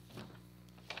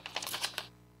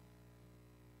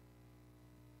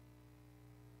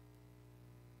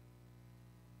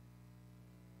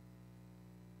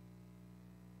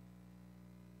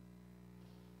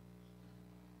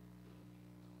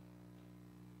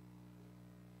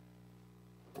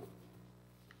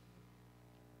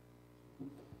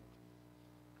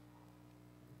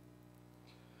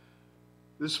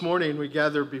 This morning we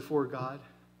gather before God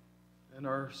and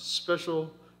our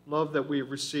special love that we have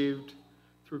received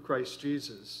through Christ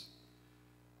Jesus.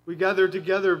 We gather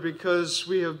together because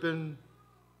we have been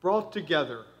brought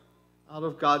together out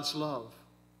of God's love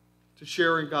to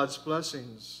share in God's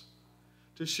blessings,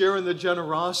 to share in the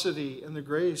generosity and the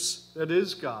grace that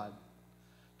is God,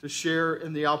 to share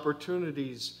in the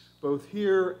opportunities both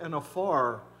here and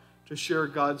afar to share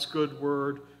God's good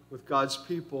word with God's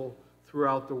people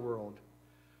throughout the world.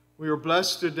 We are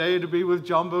blessed today to be with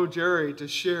Jumbo Jerry to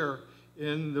share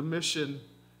in the mission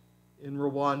in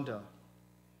Rwanda.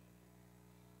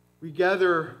 We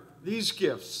gather these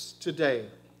gifts today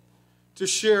to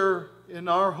share in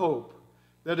our hope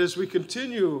that as we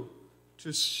continue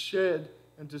to shed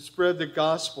and to spread the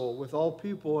gospel with all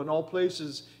people in all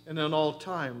places and in all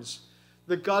times,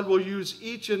 that God will use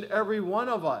each and every one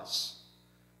of us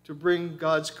to bring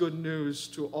God's good news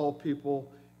to all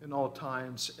people in all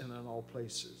times and in all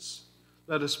places.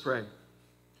 Let us pray.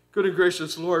 Good and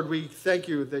gracious Lord, we thank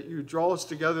you that you draw us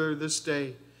together this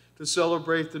day to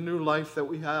celebrate the new life that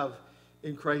we have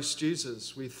in Christ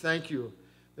Jesus. We thank you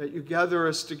that you gather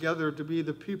us together to be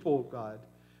the people of God,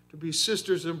 to be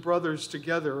sisters and brothers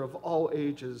together of all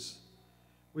ages.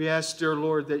 We ask, dear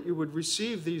Lord, that you would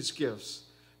receive these gifts,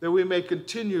 that we may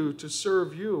continue to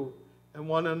serve you and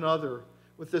one another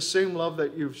with the same love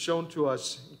that you've shown to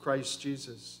us in Christ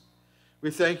Jesus. We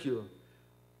thank you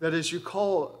that as you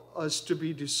call us to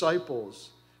be disciples,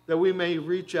 that we may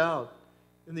reach out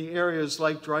in the areas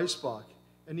like Dreisbach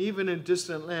and even in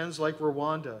distant lands like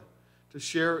Rwanda to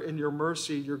share in your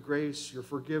mercy, your grace, your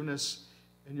forgiveness,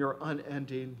 and your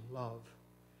unending love.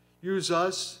 Use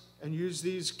us and use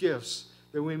these gifts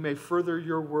that we may further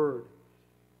your word,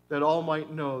 that all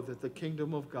might know that the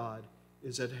kingdom of God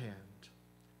is at hand.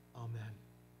 Amen.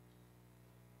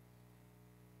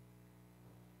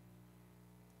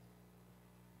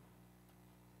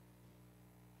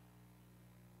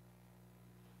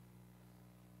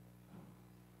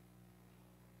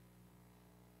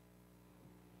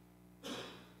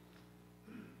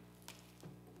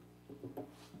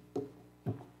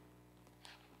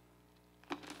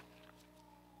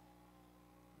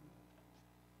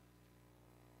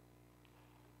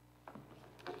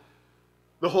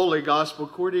 The Holy Gospel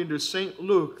according to St.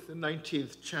 Luke, the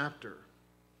 19th chapter.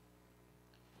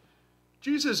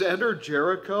 Jesus entered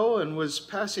Jericho and was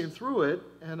passing through it,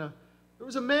 and there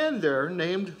was a man there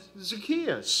named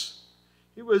Zacchaeus.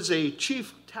 He was a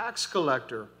chief tax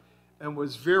collector and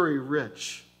was very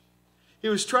rich. He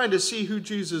was trying to see who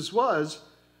Jesus was,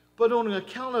 but on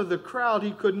account of the crowd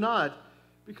he could not,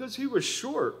 because he was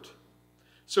short.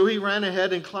 So he ran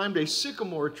ahead and climbed a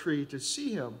sycamore tree to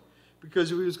see him, because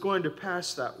he was going to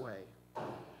pass that way.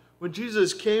 When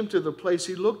Jesus came to the place,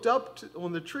 he looked up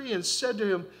on the tree and said to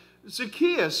him,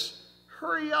 Zacchaeus,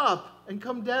 hurry up and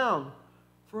come down,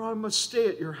 for I must stay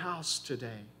at your house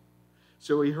today.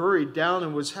 So he hurried down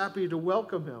and was happy to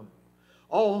welcome him.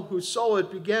 All who saw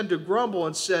it began to grumble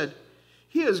and said,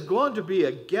 he is going to be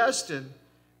a guest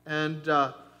and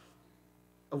of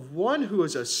one who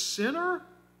is a sinner?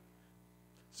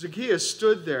 Zacchaeus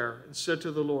stood there and said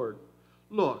to the Lord,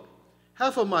 look,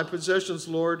 half of my possessions,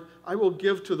 Lord, I will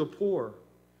give to the poor.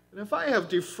 And if I have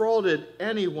defrauded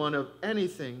anyone of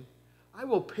anything, I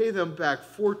will pay them back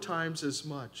 4 times as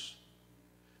much.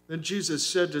 Then Jesus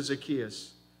said to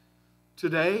Zacchaeus,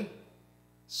 today,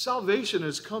 salvation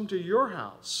has come to your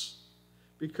house,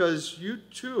 because you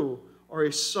too are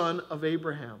a son of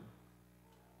Abraham.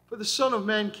 For the Son of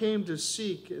Man came to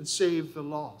seek and save the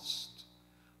lost.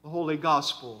 The Holy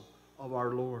Gospel of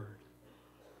our Lord.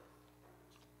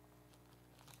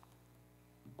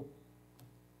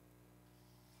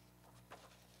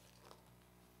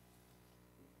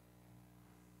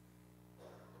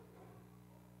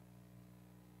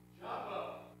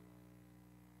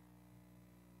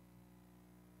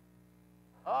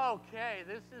 Okay,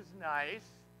 this is nice.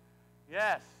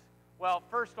 Yes. Well,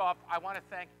 first off, I want to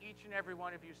thank each and every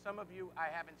one of you. Some of you I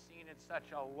haven't seen in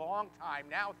such a long time,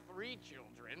 now 3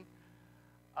 children.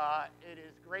 It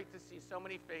is great to see so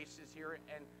many faces here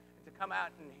and to come out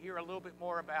and hear a little bit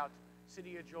more about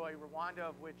City of Joy, Rwanda,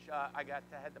 of which I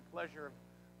had the pleasure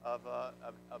of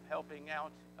helping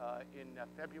out in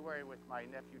February with my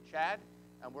nephew Chad.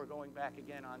 And we're going back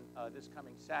again on this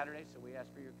coming Saturday, so we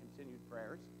ask for your continued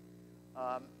prayers.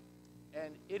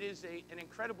 And it is an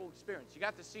incredible experience. You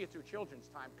got to see it through Children's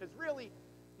Time, because really,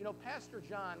 you know, Pastor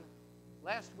John,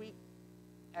 last week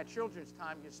at Children's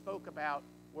Time, you spoke about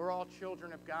we're all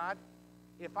children of God.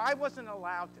 If I wasn't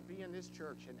allowed to be in this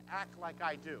church and act like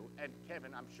I do, and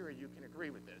Kevin, I'm sure you can agree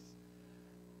with this,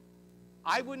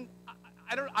 I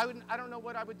don't know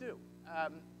what I would do.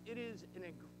 It is an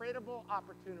incredible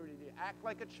opportunity to act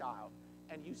like a child,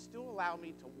 and you still allow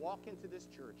me to walk into this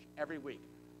church every week.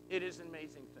 It is an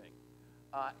amazing thing.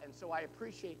 And so I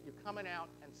appreciate you coming out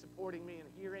and supporting me and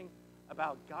hearing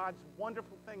about God's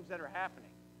wonderful things that are happening.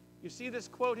 You see this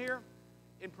quote here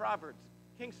in Proverbs,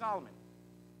 King Solomon,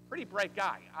 pretty bright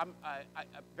guy,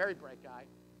 a very bright guy.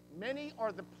 Many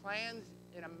are the plans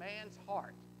in a man's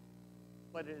heart,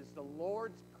 but it is the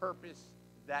Lord's purpose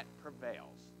that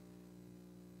prevails.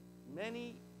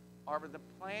 Many are the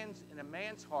plans in a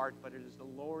man's heart, but it is the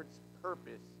Lord's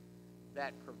purpose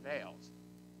that prevails.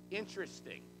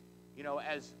 Interesting, you know,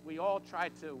 as we all try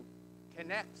to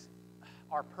connect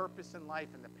our purpose in life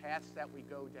and the paths that we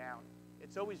go down,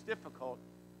 it's always difficult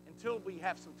until we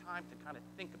have some time to kind of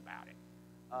think about it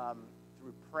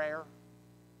through prayer,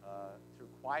 through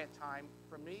quiet time.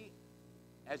 For me,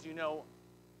 as you know,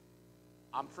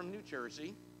 I'm from New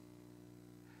Jersey.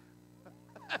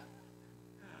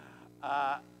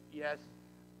 Yes,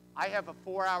 I have a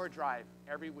 4-hour drive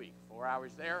every week, 4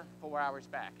 hours there, 4 hours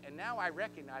back. And now I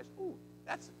recognize, ooh,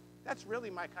 that's really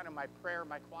my kind of my prayer,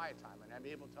 my quiet time. And I'm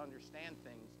able to understand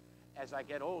things as I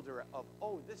get older of,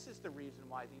 oh, this is the reason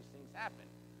why these things happen.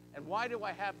 And why do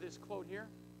I have this quote here?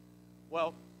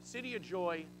 Well, City of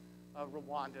Joy,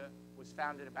 Rwanda, was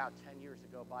founded about 10 years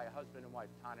ago by a husband and wife,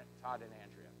 Todd and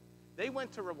Andrea. They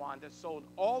went to Rwanda, sold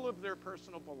all of their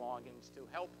personal belongings to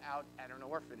help out at an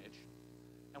orphanage.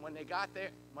 And when they got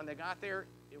there,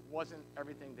 it wasn't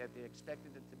everything that they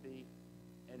expected it to be,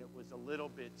 and it was a little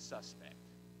bit suspect.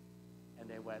 And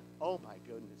they went, oh my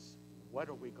goodness, what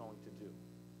are we going to do?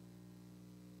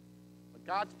 But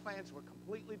God's plans were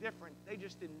completely different. They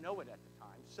just didn't know it at the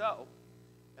time. So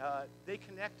they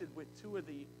connected with two of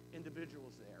the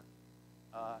individuals there,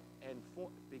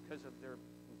 because of their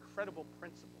incredible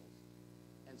principles,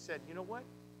 and said, you know what?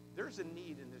 There's a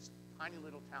need in this tiny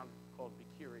little town called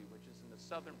Bikiri, which is in the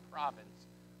southern province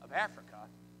of Africa.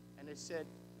 And they said,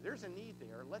 there's a need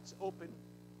there. Let's open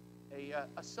a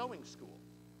sewing school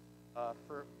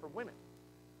for women,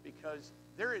 because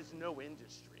there is no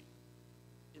industry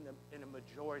in a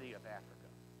majority of Africa,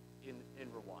 in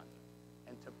Rwanda.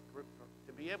 And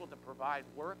to be able to provide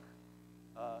work,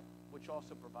 which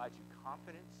also provides you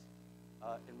confidence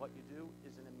in what you do,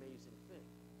 is an amazing thing.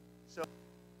 So,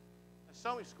 a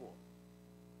sewing school.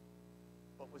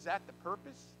 But was that the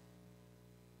purpose?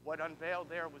 What unveiled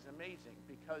there was amazing,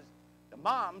 because the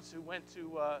moms who went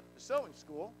to the sewing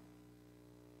school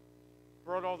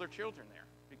brought all their children there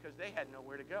because they had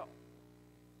nowhere to go.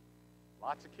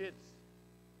 Lots of kids.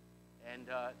 And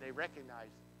they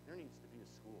recognized there needs to be a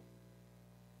school.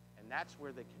 And that's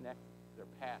where they connect their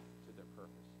path to their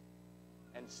purpose.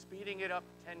 And speeding it up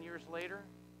 10 years later,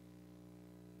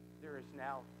 there is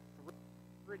now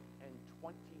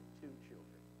 322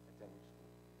 children attending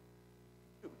school.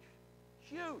 Huge,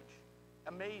 huge,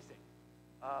 amazing.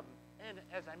 And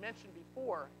as I mentioned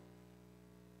before,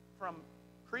 from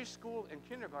preschool and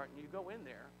kindergarten, you go in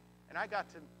there, and I got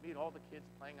to meet all the kids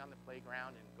playing on the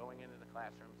playground and going into the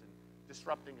classrooms and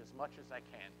disrupting as much as I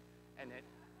can. And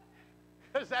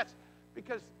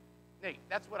because Nate,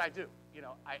 that's what I do. You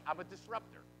know, I'm a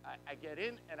disruptor. I get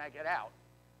in and I get out,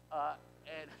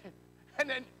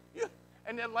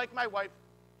 and then like my wife,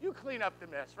 you clean up the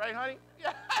mess, right, honey?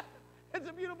 Yeah, it's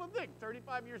a beautiful thing.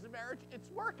 35 years of marriage, it's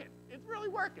working. It's really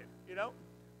working, you know.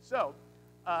 So,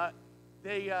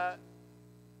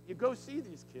 you go see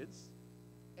these kids,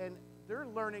 and they're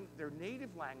learning their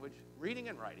native language, reading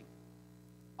and writing,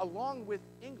 along with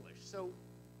English. So,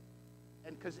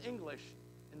 and because English,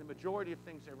 in the majority of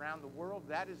things around the world,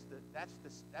 that's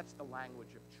the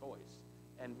language of choice,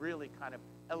 and really kind of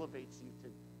elevates you to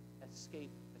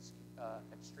escape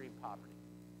extreme poverty.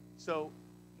 So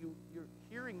you're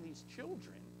hearing these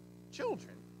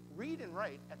children read and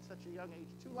write at such a young age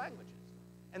 2 languages.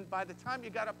 And by the time you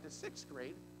got up to 6th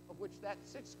grade, of which that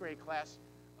 6th grade class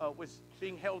was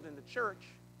being held in the church,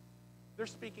 they're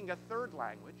speaking a 3rd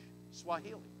language,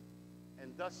 Swahili.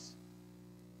 And thus,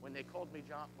 when they called me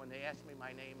John, when they asked me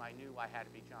my name, I knew I had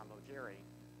to be John Jerry,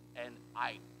 and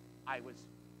I was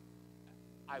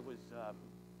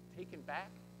taken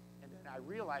back, and then I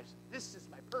realized this is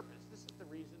my purpose. This is the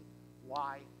reason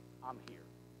why I'm here.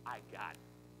 I got it.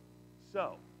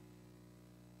 So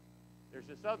there's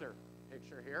this other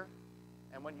picture here,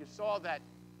 and when you saw that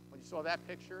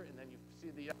picture, and then you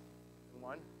see the other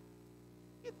one,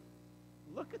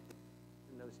 look at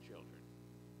those children.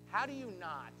 How do you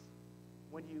not?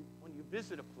 When you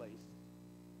visit a place,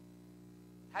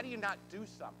 how do you not do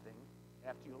something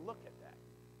after you look at that?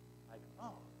 Like,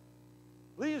 oh,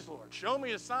 please, Lord, show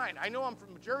me a sign. I know I'm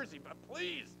from Jersey, but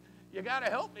please, you got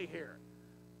to help me here.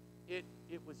 It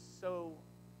was so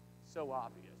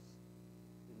obvious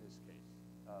in this case,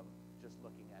 just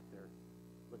looking at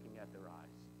their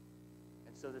eyes.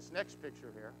 And so this next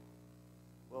picture here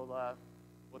will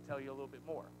tell you a little bit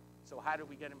more. So how did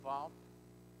we get involved?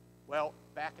 Well,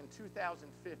 back in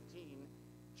 2015,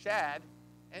 Chad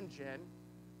and Jen,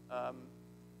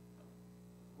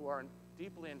 who are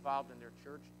deeply involved in their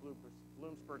church,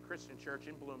 Bloomsburg Christian Church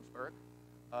in Bloomsburg,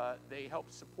 they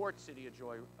helped support City of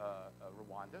Joy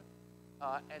Rwanda,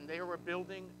 and they were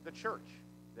building the church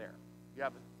there. You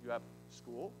have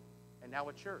school and now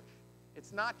a church.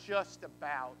 It's not just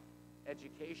about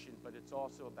education, but it's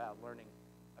also about learning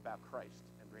about Christ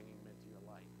and bringing him into your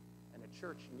life. And a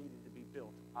church needed to be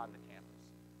built on the campus.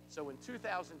 So in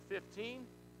 2015,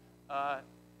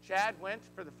 Chad went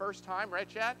for the first time, right,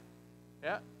 Chad?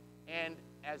 Yeah. And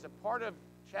as a part of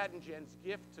Chad and Jen's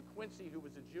gift to Quincy, who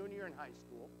was a junior in high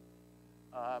school,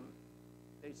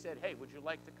 they said, hey, would you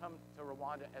like to come to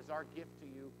Rwanda as our gift to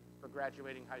you for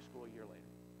graduating high school a year later?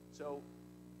 So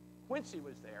Quincy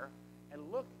was there,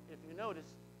 and look, if you notice,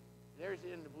 there's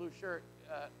in the blue shirt,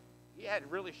 he had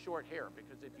really short hair,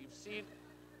 because if you've seen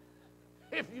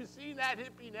that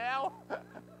hippie now,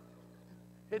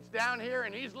 it's down here,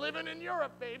 and he's living in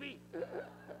Europe, baby.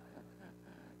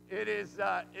 It is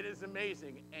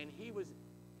amazing, and he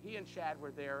and Chad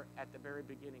were there at the very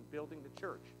beginning, building the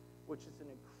church, which is an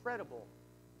incredible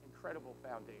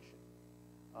foundation,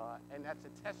 and that's a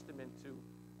testament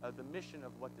to the mission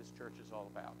of what this church is all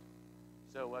about.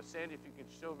 So, Sandy, if you could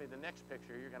show me the next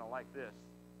picture, you're going to like this.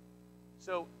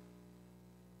 So,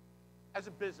 as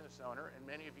a business owner, and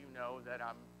many of you know that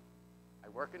I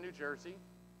work in New Jersey.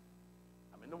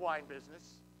 I'm in the wine business.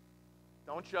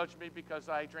 Don't judge me because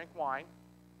I drink wine.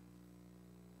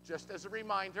 Just as a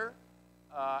reminder,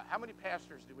 how many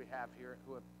pastors do we have here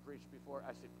who have preached before?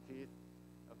 I said, Keith,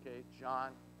 okay,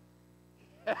 John.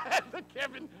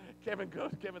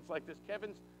 Kevin's like this.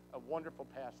 Kevin's a wonderful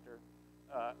pastor,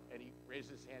 and he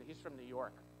raises his hand. He's from New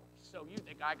York. So you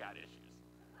think I got issues.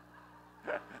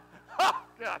 Oh,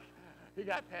 gosh. You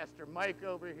got Pastor Mike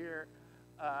over here.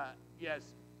 Yes,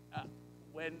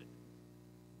 when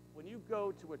you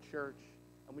go to a church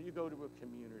and when you go to a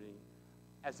community,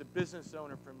 as a business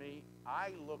owner for me,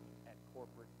 I look at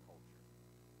corporate culture.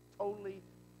 Totally,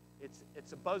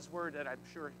 it's a buzzword that I'm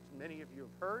sure many of you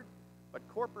have heard, but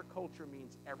corporate culture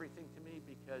means everything to me,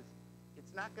 because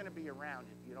it's not going to be around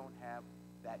if you don't have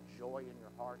that joy in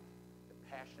your heart, the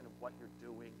passion of what you're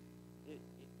doing.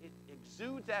 It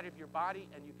exudes out of your body,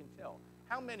 and you can tell.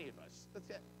 How many of us,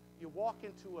 you walk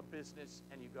into a business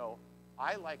and you go,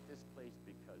 I like this place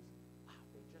because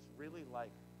they just really like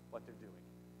what they're doing.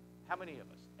 How many of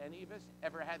us? Any of us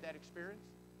ever had that experience?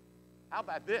 How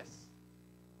about this?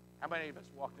 How many of us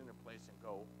walked into a place and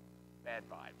go, bad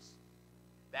vibes?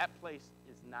 That place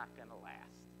is not going to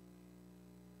last.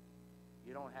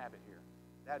 You don't have it here.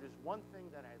 That is one thing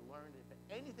that I learned. If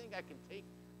anything I can take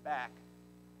back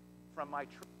from my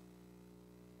trip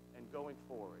and going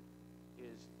forward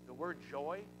is the word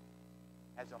joy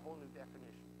has a whole new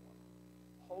definition for me.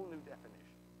 Whole new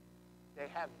definition. They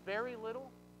have very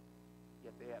little,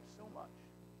 yet they have so much.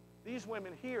 These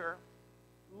women here,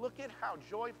 look at how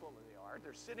joyful they are.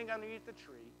 They're sitting underneath the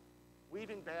tree,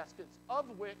 weaving baskets, of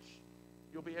which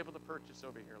you'll be able to purchase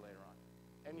over here later on.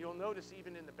 And you'll notice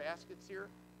even in the baskets here,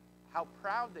 how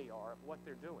proud they are of what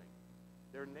they're doing.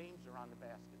 Their names are on the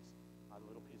baskets, on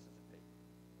little pieces of paper,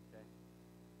 okay?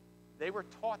 They were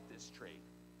taught this trade.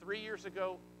 3 years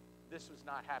ago, this was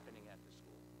not happening at the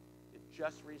school. It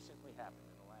just recently happened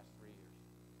in the last 3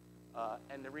 years.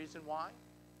 And the reason why?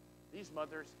 These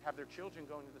mothers have their children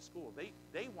going to the school.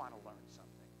 They want to learn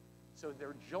something. So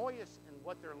they're joyous in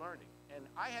what they're learning. And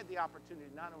I had the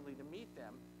opportunity not only to meet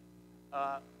them,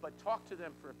 but talk to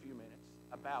them for a few minutes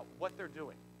about what they're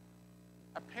doing.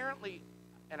 Apparently,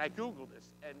 and I Googled this,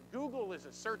 and Google is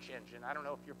a search engine. I don't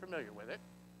know if you're familiar with it.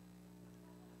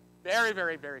 Very,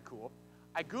 very, very cool.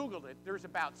 I Googled it. There's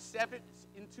about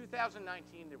in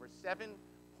 2019, there were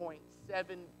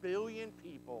 7.7 billion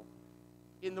people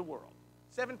in the world.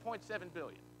 7.7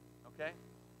 billion, okay?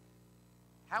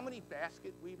 How many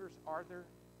basket weavers are there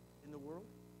in the world?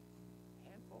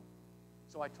 A handful.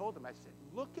 So I told them, I said,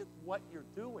 look at what you're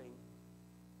doing,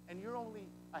 and you're only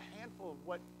a handful of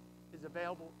what is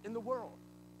available in the world.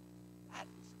 That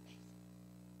is amazing.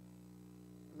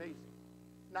 Amazing.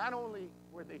 Not only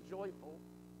were they joyful,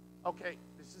 okay,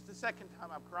 this is the second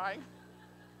time I'm crying.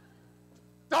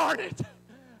 Darn it!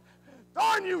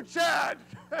 Darn you, Chad!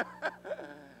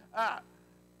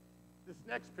 This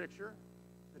next picture,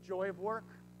 the joy of work,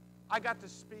 I got to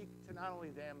speak to not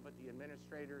only them, but the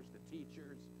administrators, the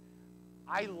teachers.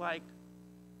 I like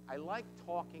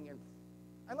talking in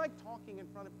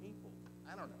front of people.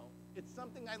 I don't know. It's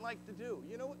something I like to do.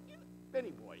 You know,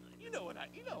 Benny boy,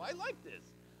 I like this.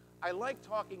 I like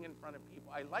talking in front of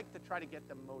people. I like to try to get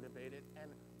them motivated.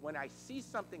 And when I see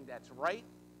something that's right,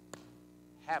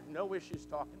 have no issues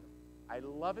talking to them. I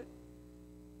love it.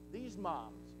 These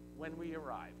moms, when we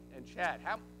arrived, and Chad,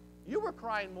 you were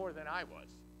crying more than I was.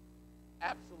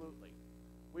 Absolutely.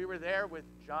 We were there with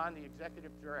John, the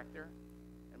executive director,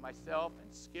 and myself,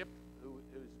 and Skip, who's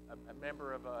a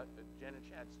member of Jen and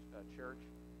Chad's church,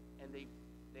 and they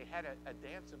had a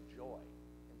dance of joy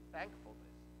and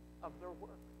thankfulness of their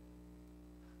work.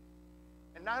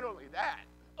 And not only that,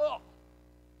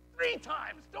 3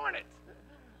 times, darn it.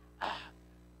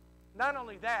 Not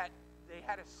only that, they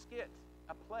had a skit,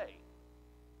 a play,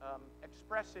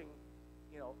 expressing,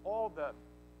 all the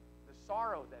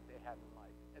sorrow that they have in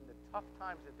life and the tough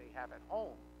times that they have at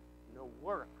home,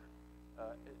 work,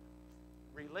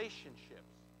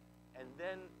 relationships, and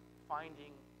then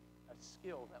finding a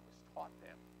skill that was taught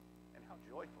them and how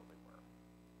joyful they were.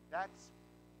 That's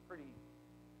pretty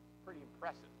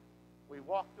impressive. We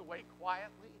walked away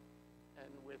quietly and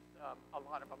with a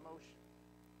lot of emotion.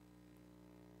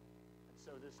 And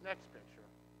so this next picture,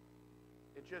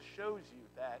 it just shows you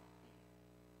that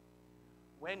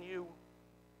when you're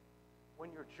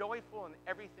joyful in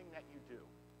everything that you do,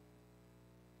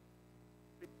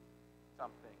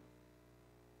 something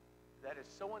that is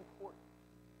so important,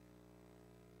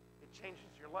 it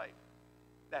changes your life.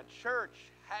 That church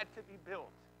had to be built.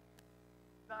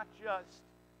 It's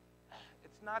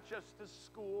not just the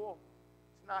school,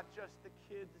 it's not just the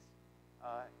kids,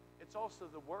 it's also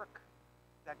the work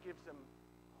that gives them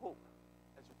hope.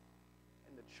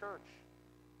 And the church,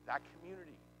 that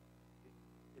community,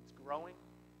 it's growing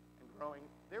and growing.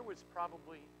 There was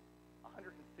probably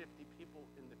 150 people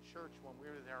in the church when we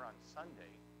were there on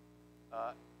Sunday,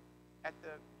 at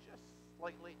just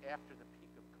slightly after the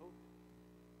peak of COVID.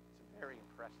 It's very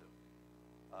impressive.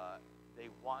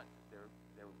 They're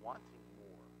wanting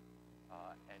more,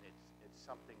 and it's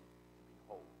something to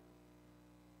behold.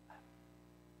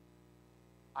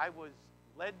 I was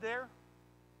led there,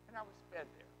 and I was fed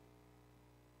there.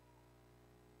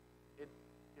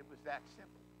 It was that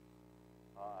simple.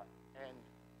 And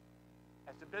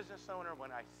as a business owner,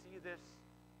 when I see this,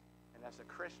 and as a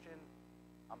Christian,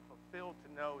 I'm fulfilled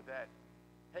to know that,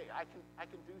 hey, I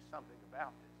can do something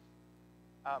about this.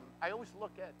 I always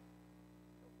look at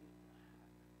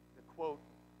the quote,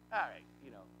 all right,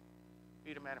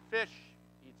 feed a man a fish,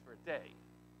 he eats for a day.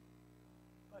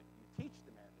 But you teach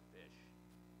the man to fish,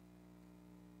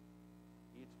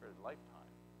 he eats for a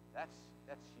lifetime. That's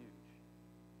huge.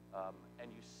 And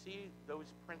you see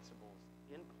those principles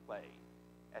in play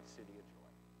at City of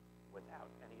Joy, without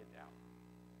any doubt.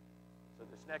 So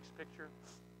this next picture,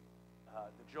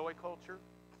 the joy culture.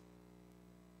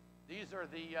 These are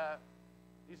the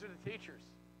teachers.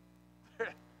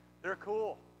 They're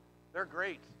cool. They're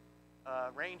great.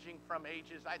 Ranging from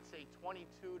ages, I'd say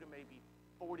 22 to maybe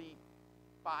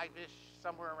 45-ish,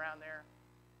 somewhere around there.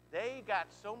 They got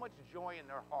so much joy in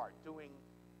their heart doing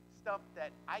stuff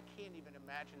that I can't even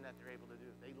imagine that they're able to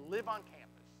do. They live on campus.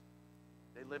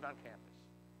 They live on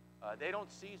campus. They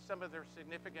don't see some of their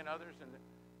significant others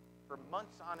for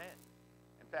months on end.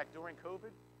 In fact, during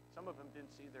COVID, some of them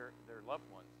didn't see their loved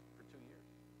ones for 2 years.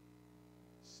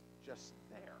 It's just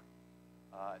there.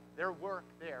 Their work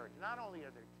there, not only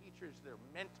are they teachers, they're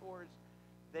mentors,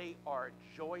 they are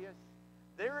joyous.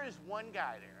 There is one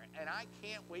guy there, and I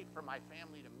can't wait for my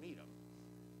family to meet him.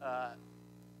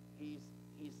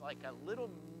 He's like a little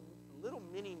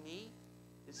mini me.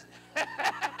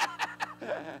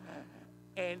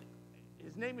 And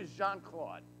his name is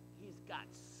Jean-Claude. He's got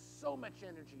so much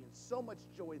energy and so much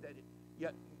joy that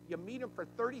you meet him for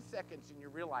 30 seconds and you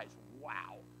realize,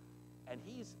 wow. And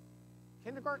he's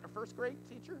kindergarten or first grade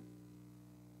teacher,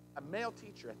 a male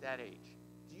teacher at that age.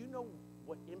 Do you know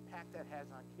what impact that has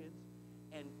on kids?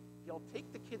 And he'll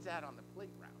take the kids out on the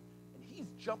playground, and he's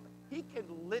jumping. He can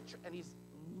and he's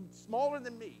smaller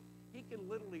than me. He can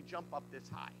literally jump up this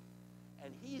high.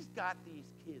 And he's got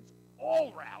these kids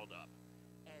all riled up.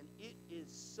 And it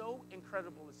is so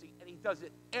incredible to see. And he does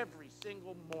it every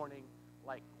single morning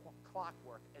like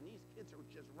clockwork. And these kids are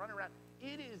just running around.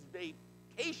 It is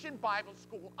Vacation Bible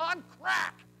School on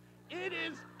crack. It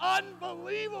is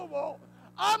unbelievable.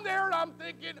 I'm there and I'm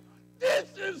thinking,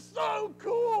 this is so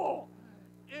cool.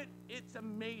 It's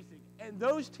amazing. And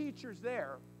those teachers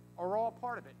there are all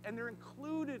part of it. And they're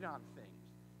included on things.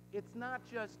 It's not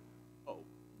just, oh,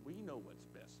 we know what's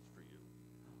best for you.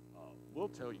 We'll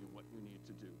tell you what you need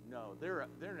to do. No, they're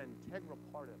an integral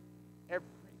part of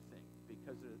everything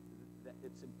because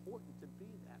it's important to be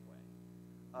that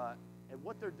way. And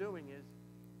what they're doing is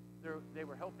they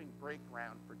were helping break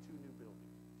ground for 2 new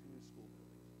buildings, 2 new school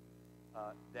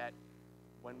buildings. That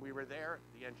when we were there,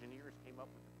 the engineers came up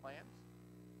with the plans,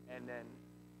 and then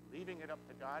leaving it up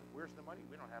to God, where's the money?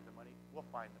 We don't have the money. We'll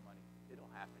find the money. It'll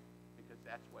happen because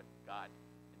that's what God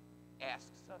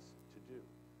asks us to do.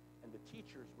 And the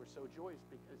teachers were so joyous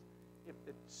because if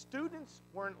the students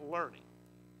weren't learning,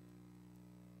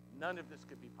 none of this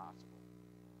could be possible.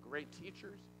 Great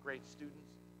teachers, great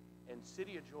students, and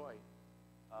City of Joy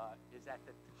is at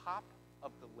the top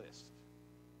of the list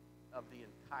of the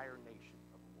entire nation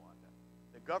of Rwanda.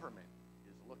 The government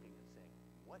is looking and saying,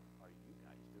 what are you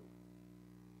guys doing?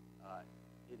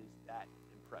 It is that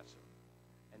impressive.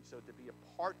 And so to be a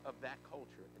part of that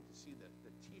culture and to see the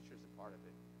teachers a part of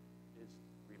it is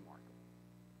remarkable.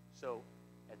 So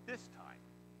at this time,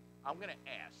 I'm going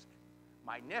to ask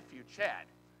my nephew, Chad,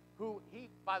 who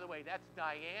by the way, that's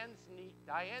Diane's niece.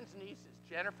 Diane's niece is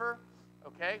Jennifer,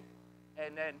 okay?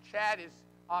 And then Chad is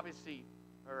obviously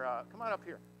her, come on up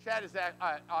here. Chad is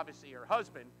obviously her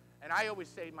husband. And I always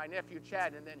say my nephew,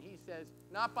 Chad, and then he says,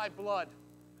 not by blood.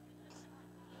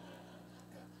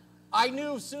 I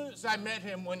knew as soon as I met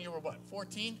him when you were, what,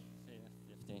 14? Yeah,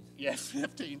 15. Yes,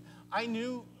 15. I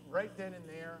knew right then and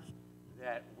there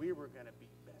that we were going to be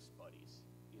best buddies.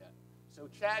 Yeah. So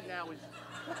Chad now is...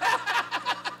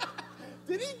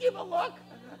 Did he give a look?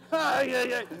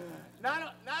 Yeah.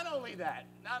 Not only that,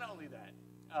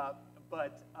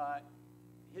 but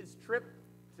his trip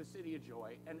to City of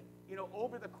Joy, and you know,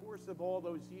 over the course of all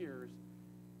those years,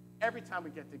 every time we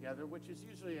get together, which is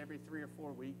usually every 3 or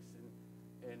 4 weeks,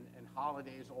 and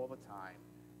holidays all the time,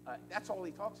 that's all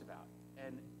he talks about.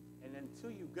 And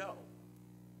until you go,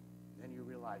 then you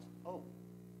realize, oh,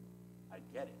 I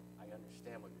get it. I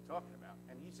understand what you're talking about.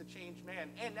 And he's a changed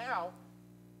man. And now,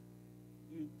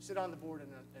 you sit on the board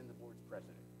and the board's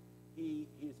president. He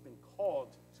has been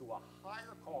called to a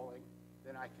higher calling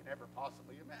than I can ever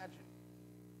possibly imagine.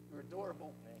 You're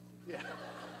adorable. Yeah.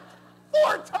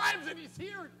 4 times and he's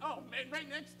here. Oh, man, right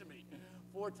next to me.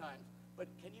 4 times. But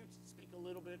can you speak a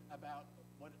little bit about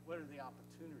what are the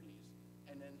opportunities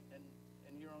and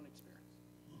your own experience?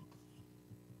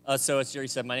 So as Jerry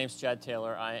said, my name is Chad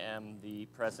Taylor. I am the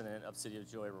president of City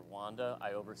of Joy Rwanda.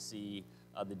 I oversee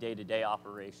the day-to-day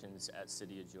operations at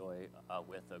City of Joy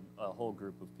with a whole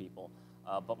group of people.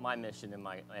 But my mission in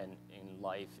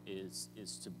life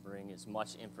is to bring as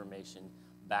much information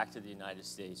back to the United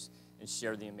States and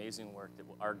share the amazing work that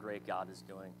our great God is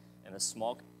doing in a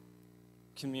small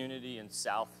community in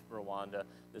South Rwanda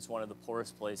that's one of the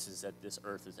poorest places that this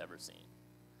earth has ever seen.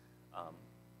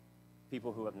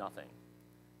 People who have nothing,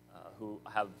 who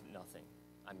have nothing.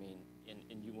 I mean,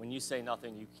 when you say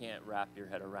nothing, you can't wrap your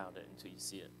head around it until you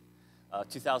see it.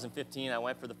 2015, I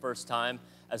went for the first time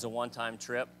as a one-time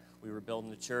trip. We were building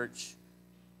the church.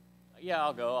 Yeah,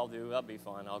 I'll go, that'll be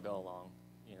fun, I'll go along,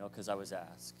 you know, because I was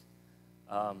asked.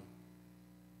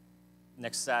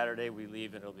 Next Saturday, we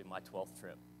leave, and it'll be my 12th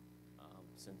trip.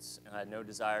 Since I had no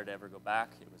desire to ever go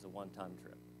back, it was a one-time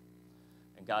trip.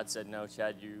 And God said, no,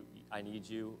 Chad, I need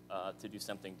you to do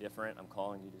something different. I'm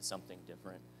calling you to something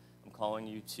different. I'm calling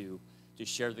you to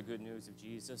share the good news of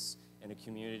Jesus in a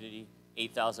community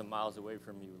 8,000 miles away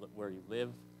from you where you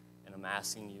live, and I'm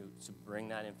asking you to bring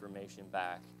that information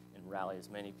back and rally as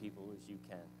many people as you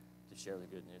can to share the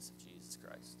good news of Jesus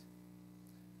Christ.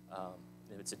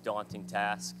 It's a daunting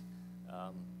task.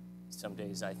 Some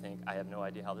days I think, I have no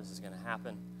idea how this is going to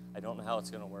happen. I don't know how it's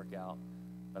going to work out,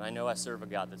 but I know I serve a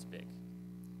God that's big,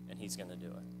 and he's going to do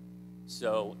it.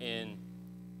 So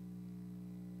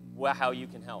how you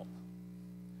can help.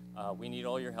 We need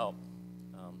all your help.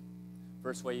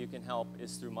 First way you can help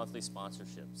is through monthly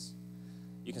sponsorships.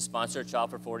 You can sponsor a child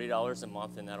for $40 a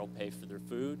month, and that'll pay for their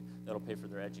food, that'll pay for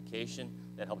their education,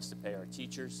 that helps to pay our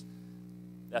teachers.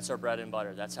 That's our bread and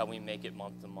butter. That's how we make it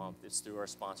month to month. It's through our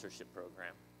sponsorship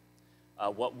program.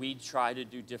 What we try to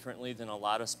do differently than a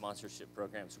lot of sponsorship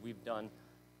programs,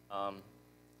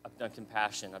 I've done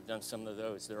Compassion, I've done some of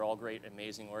those. They're all great,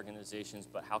 amazing organizations,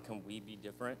 but how can we be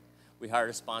different? We hired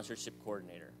a sponsorship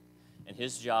coordinator, and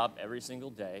his job every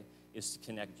single day is to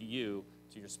connect you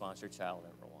to your sponsored child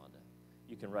in Rwanda.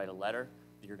 You can write a letter,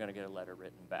 you're going to get a letter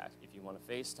written back. If you want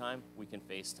to FaceTime, we can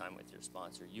FaceTime with your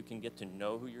sponsor. You can get to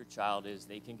know who your child is,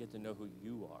 they can get to know who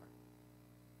you are.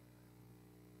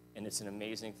 And it's an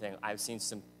amazing thing.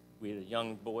 We had a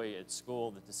young boy at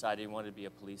school that decided he wanted to be a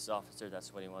police officer.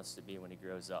 That's what he wants to be when he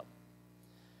grows up.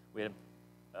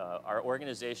 Our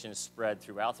organization is spread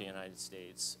throughout the United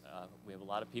States. We have a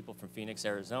lot of people from Phoenix,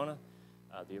 Arizona.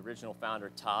 The original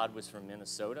founder, Todd, was from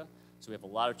Minnesota. So we have a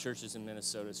lot of churches in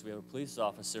Minnesota. So we have a police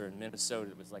officer in Minnesota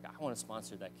that was like, I want to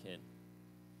sponsor that kid.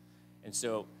 And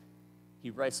so he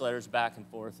writes letters back and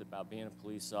forth about being a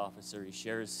police officer. He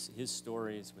shares his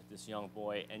stories with this young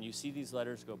boy. And you see these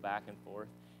letters go back and forth.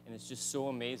 And it's just so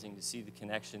amazing to see the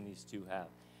connection these two have.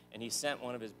 And he sent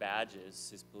one of his badges,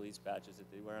 his police badges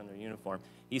that they wear on their uniform,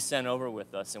 he sent over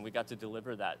with us, and we got to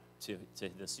deliver that to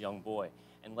this young boy.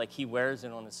 And like, he wears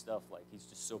it on his stuff, like he's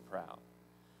just so proud.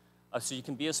 So you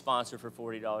can be a sponsor for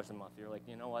 $40 a month. You're like,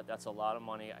 you know what, that's a lot of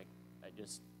money.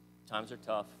 Times are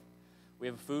tough. We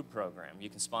have a food program. You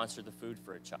can sponsor the food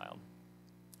for a child.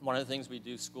 One of the things we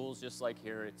do, schools just like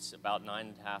here, it's about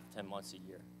 9.5, 10 months a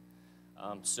year.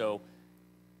 So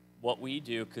what we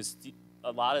do, because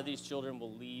a lot of these children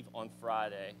will leave on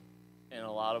Friday, and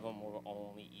a lot of them will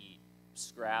only eat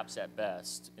scraps at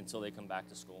best until they come back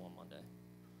to school on Monday.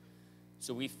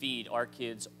 So we feed our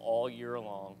kids all year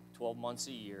long, 12 months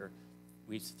a year.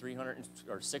 We eat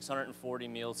 640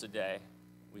 meals a day.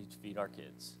 We feed our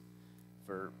kids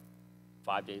for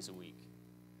 5 days a week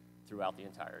throughout the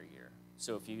entire year.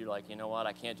 So if you're like, you know what,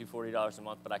 I can't do $40 a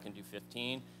month, but I can do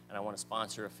 15, and I want to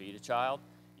sponsor a Feed a Child,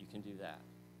 you can do that.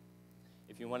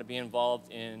 If you want to be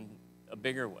involved in a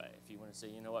bigger way, if you want to say,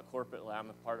 you know what, corporately,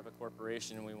 I'm a part of a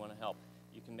corporation and we want to help,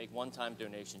 you can make one-time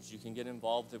donations. You can get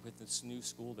involved with this new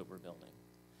school that we're building.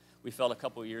 We felt a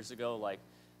couple years ago like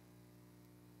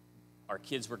our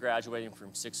kids were graduating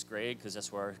from 6th grade, because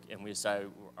that's where, and we decided,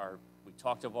 we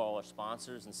talked to all our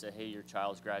sponsors and said, hey, your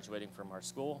child's graduating from our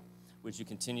school. Would you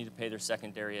continue to pay their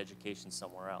secondary education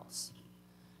somewhere else?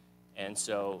 And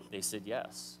so they said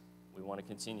yes. We want to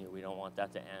continue. We don't want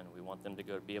that to end. We want them to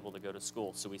be able to go to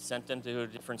school. So we sent them to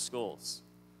different schools.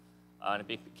 And it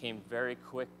became very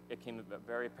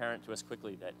apparent to us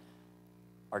quickly that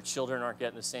our children aren't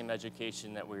getting the same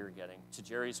education that we were getting. To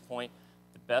Jerry's point,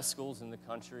 the best schools in the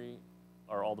country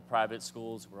are all the private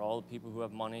schools where all the people who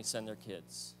have money send their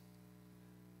kids.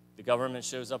 The government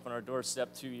shows up on our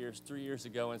doorstep 3 years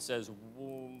ago and says,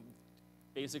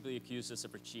 basically accused us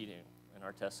of cheating in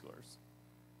our test scores.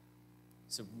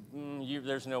 So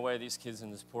there's no way these kids in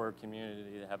this poor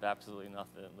community that have absolutely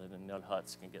nothing, that live in mud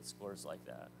huts, can get scores like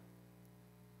that.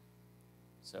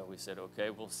 So we said, okay,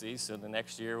 we'll see. So the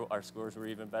next year, our scores were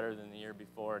even better than the year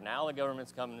before. Now the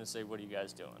government's coming to say, what are you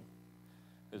guys doing?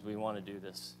 Because we want to do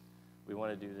this. We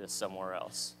want to do this somewhere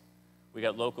else. We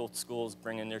got local schools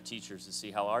bringing their teachers to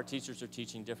see how our teachers are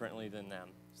teaching differently than them,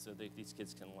 so that these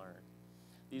kids can learn.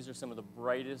 These are some of the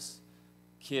brightest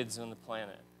kids on the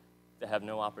planet that have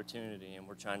no opportunity, and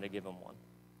we're trying to give them one.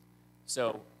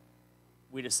 So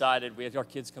we decided, we had our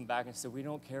kids come back and said, we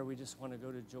don't care, we just want to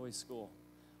go to Joy's school.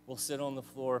 We'll sit on the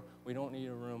floor, we don't need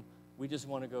a room, we just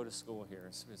want to go to school here.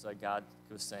 So it's like God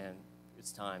was saying,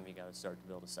 it's time, you got to start to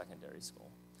build a secondary school.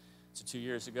 So 2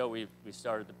 years ago, we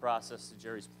started the process.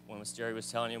 When Jerry was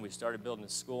telling you, we started building a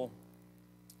school.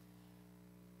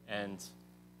 And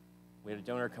we had a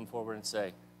donor come forward and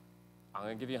say, I'm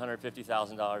going to give you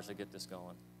 $150,000 to get this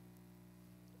going.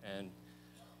 And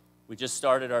we just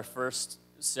started our first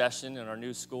session in our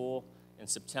new school in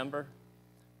September.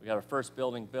 We got our first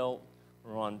building built.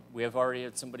 We have already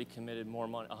had somebody committed more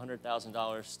money,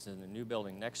 $100,000 to the new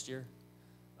building next year.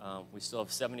 We still have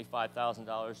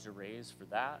 $75,000 to raise for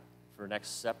that, for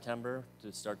next September,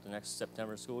 to start the next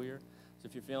September school year. So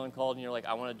if you're feeling called and you're like,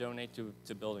 I want to donate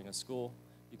to building a school,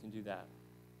 you can do that.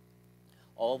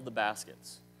 All of the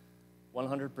baskets,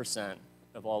 100%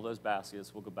 of all those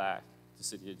baskets will go back to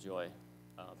City of Joy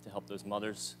to help those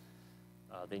mothers.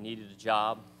 They needed a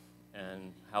job,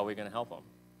 and how are we going to help them?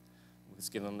 Let's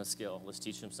give them a skill. Let's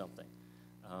teach them something.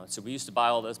 So we used to buy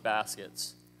all those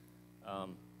baskets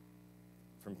from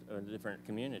a different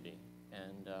community.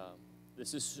 And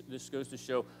this goes to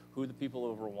show who the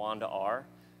people of Rwanda are.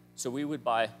 So we would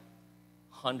buy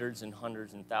hundreds and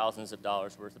thousands of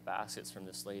dollars worth of baskets from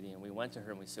this lady. And we went to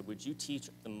her and we said, would you teach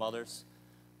the mothers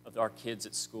of our kids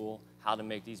at school how to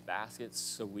make these baskets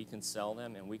so we can sell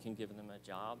them and we can give them a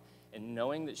job? And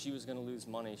knowing that she was going to lose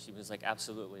money, she was like,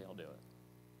 absolutely, I'll do it.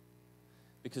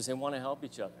 Because they want to help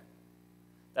each other.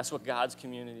 That's what God's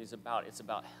community is about. It's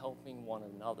about helping one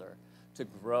another to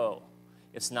grow.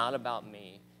 It's not about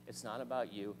me. It's not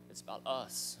about you. It's about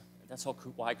us. That's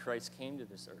why Christ came to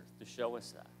this earth, to show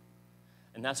us that.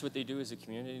 And that's what they do as a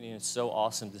community, and it's so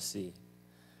awesome to see.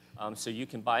 So you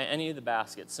can buy any of the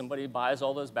baskets. Somebody buys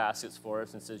all those baskets for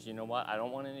us and says, you know what, I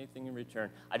don't want anything in return.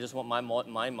 I just want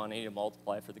my money to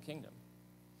multiply for the kingdom.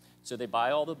 So they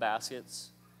buy all the baskets,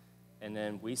 and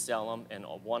then we sell them, and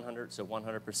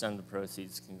 100% of the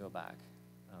proceeds can go back.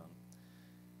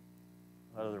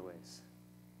 What other ways?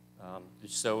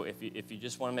 So if you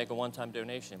just want to make a one-time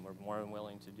donation, we're more than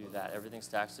willing to do that. Everything's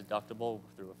tax deductible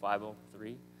through a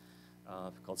 503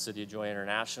 called City of Joy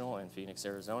International in Phoenix,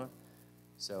 Arizona.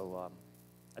 So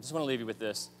I just want to leave you with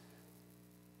this.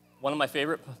 One of my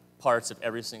favorite parts of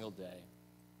every single day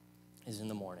is in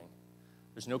the morning.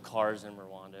 There's no cars in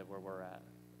Rwanda where we're at,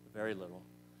 very little.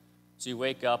 So you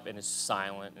wake up and it's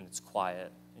silent and it's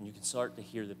quiet, and you can start to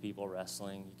hear the people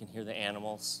wrestling. You can hear the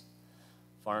animals,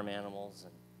 farm animals,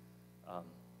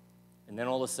 and then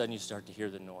all of a sudden you start to hear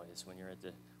the noise when you're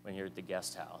at the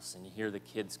guest house, and you hear the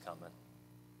kids coming.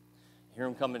 You hear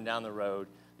them coming down the road.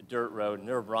 the dirt road, and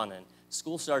they're running.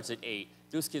 School starts at 8.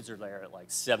 Those kids are there at like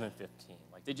 7:15.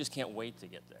 Like, they just can't wait to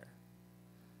get there.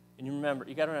 And you remember,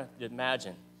 you got to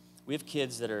imagine, we have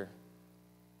kids that are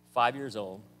 5 years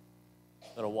old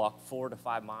that'll walk 4 to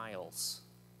 5 miles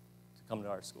to come to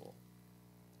our school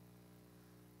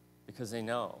because they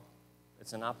know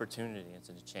it's an opportunity, it's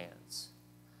a chance.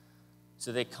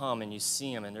 So they come and you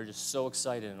see them and they're just so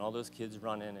excited, and all those kids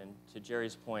run in. And to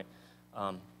Jerry's point,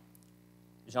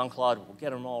 Jean-Claude will get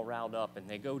them all riled up, and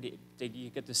you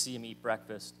get to see them eat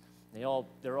breakfast.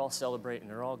 They're all celebrating.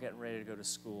 They're all getting ready to go to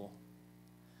school.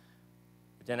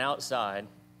 But then outside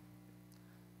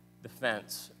the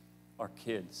fence are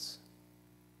kids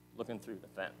looking through the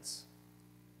fence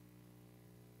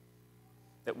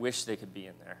that wish they could be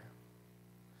in there.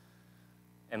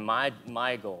 And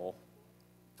my goal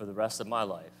for the rest of my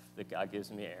life that God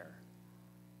gives me air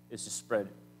is to spread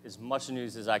as much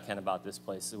news as I can about this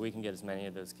place so we can get as many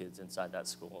of those kids inside that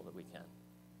school that we can.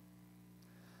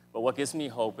 But what gives me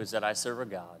hope is that I serve a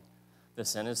God that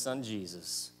sent his son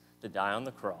Jesus to die on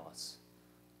the cross,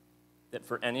 that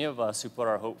for any of us who put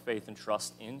our hope, faith, and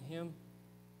trust in him,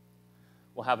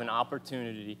 we'll have an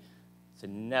opportunity to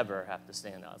never have to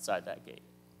stand outside that gate,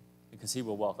 because he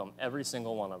will welcome every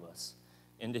single one of us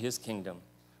into his kingdom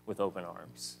with open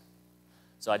arms.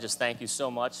 So I just thank you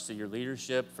so much to your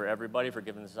leadership, for everybody, for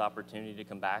giving this opportunity to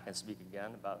come back and speak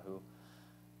again about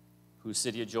who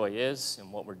City of Joy is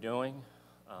and what we're doing.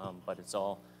 But it's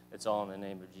all in the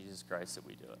name of Jesus Christ that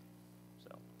we do it.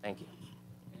 So thank you.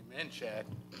 Amen, Chad.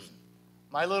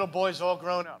 My little boy's all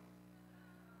grown up.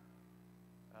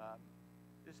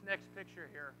 This next picture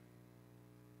here,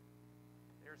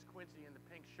 there's Quincy in the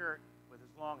pink shirt with his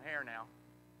long hair now.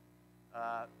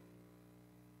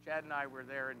 Chad and I were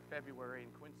there in February, and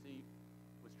Quincy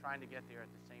was trying to get there at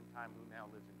the same time who now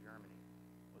lives in Germany.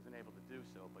 Wasn't able to do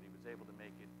so, but he was able to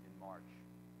make it in March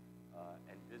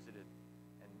and visited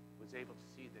and was able to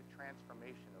see the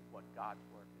transformation of what God's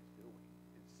work is doing.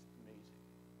 It's amazing.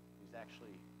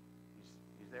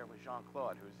 He's there with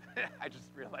Jean-Claude, who's, I just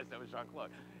realized that was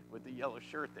Jean-Claude, with the yellow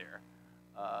shirt there,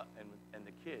 and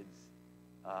the kids.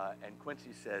 And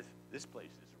Quincy says, this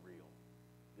place is real.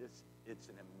 It's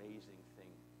an amazing thing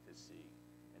to see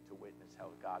and to witness how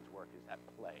God's work is at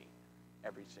play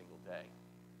every single day.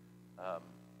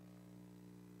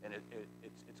 And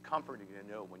it's comforting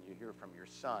to know when you hear from your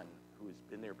son who has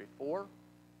been there before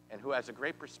and who has a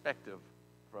great perspective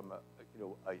from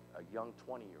a young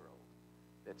 20-year-old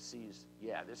that sees,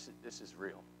 yeah, this is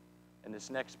real. And this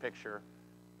next picture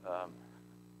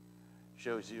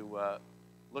shows you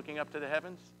looking up to the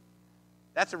heavens.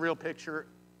 That's a real picture.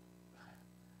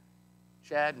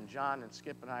 Chad and John and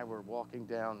Skip and I were walking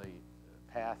down the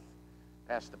path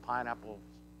past the pineapples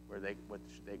which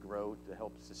they grow to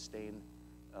help sustain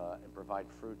and provide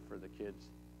fruit for the kids.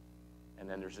 And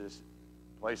then there's this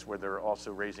place where they're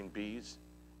also raising bees.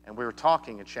 And we were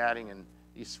talking and chatting, and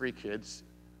these 3 kids,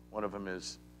 one of them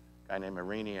is a guy named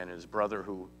Marini, and his brother,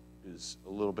 who is a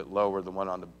little bit lower, the one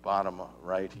on the bottom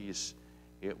right,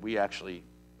 we actually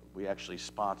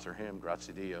sponsor him,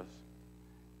 grazie Dios.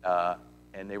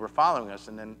 And they were following us,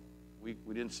 and then we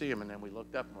didn't see him, and then we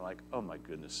looked up and we're like, oh my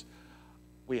goodness,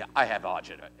 I have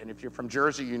agita. And if you're from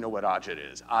Jersey, you know what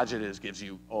agita is. Agita gives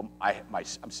you,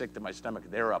 I'm sick to my stomach.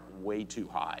 They're up way too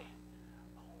high,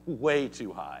 way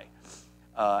too high.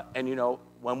 And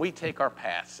when we take our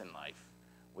paths in life,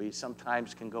 we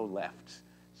sometimes can go left.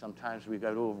 Sometimes we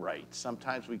go to a right.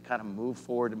 Sometimes we kind of move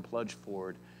forward and plunge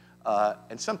forward.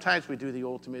 And sometimes we do the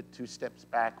ultimate 2 steps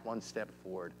back, 1 step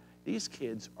forward. These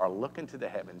kids are looking to the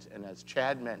heavens, and as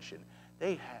Chad mentioned,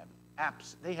 they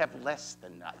have less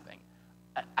than nothing.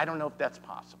 I don't know if that's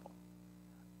possible.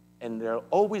 And they're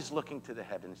always looking to the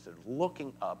heavens. They're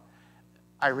looking up.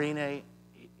 Irene,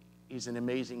 he's an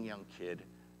amazing young kid,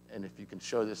 and if you can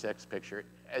show this next picture,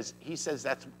 as he says,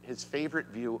 that's his favorite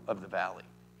view of the valley.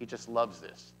 He just loves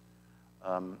this.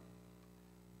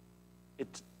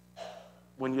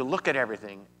 When you look at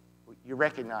everything, you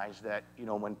recognize that,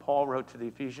 when Paul wrote to the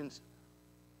Ephesians,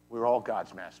 we're all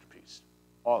God's masterpiece,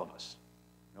 all of us,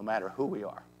 no matter who we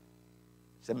are.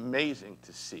 It's amazing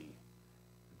to see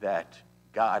that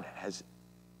God has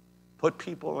put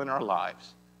people in our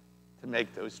lives to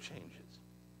make those changes.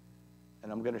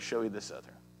 And I'm going to show you this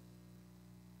other.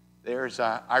 There's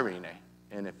Irene,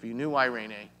 and if you knew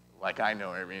Irene, like I know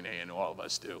Irene and all of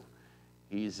us do,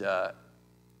 he's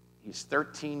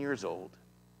 13 years old,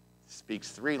 speaks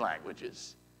 3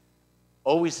 languages,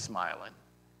 always smiling.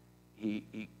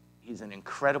 He's an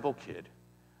incredible kid.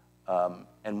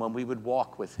 And when we would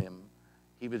walk with him,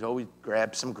 he would always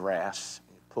grab some grass,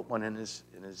 put one in his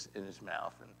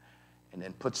mouth, and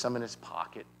then put some in his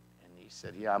pocket. And he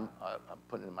said, yeah, I'm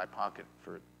putting it in my pocket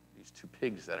for these 2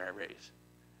 pigs that I raise.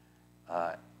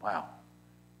 Wow.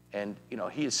 And, you know,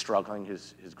 he is struggling.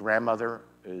 His grandmother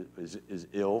is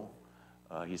ill.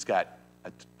 He's got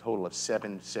a total of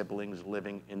 7 siblings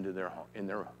living in their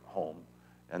home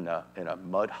in a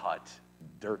mud hut,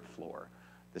 dirt floor,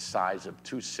 the size of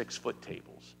 2 6-foot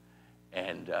tables.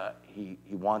 And he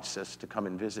wants us to come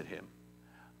and visit him.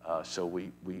 So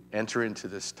we enter into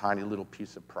this tiny little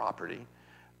piece of property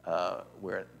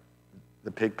where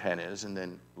the pig pen is, and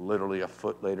then literally a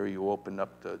foot later you open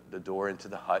up the door into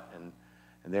the hut, and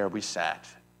there we sat,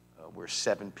 where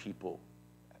 7 people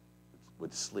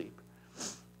would sleep.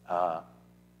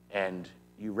 And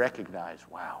you recognize,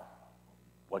 wow,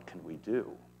 what can we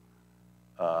do?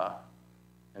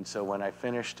 And so when I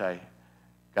finished, I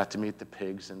got to meet the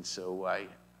pigs, and so I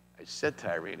said to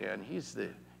Irene, and he's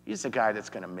the guy that's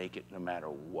going to make it no matter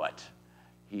what.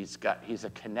 He's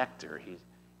a connector.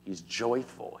 He's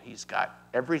joyful. He's got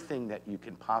everything that you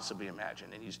can possibly imagine,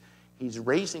 and he's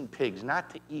raising pigs not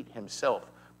to eat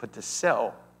himself, but to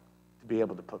sell, to be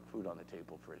able to put food on the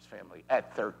table for his family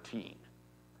at 13.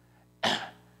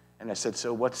 And I said,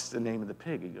 so what's the name of the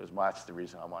pig? He goes, well, that's the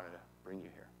reason I wanted to bring you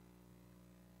here.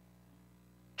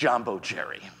 Jumbo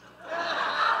Jerry.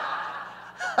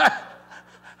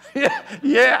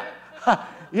 Yeah.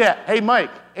 Yeah. Hey, Mike,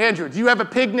 Andrew, do you have a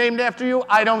pig named after you?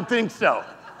 I don't think so.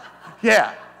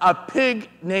 Yeah, a pig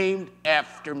named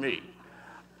after me.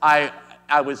 I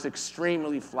was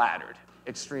extremely flattered,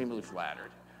 extremely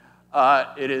flattered.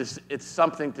 It's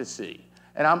something to see.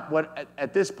 And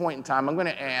at this point in time, I'm going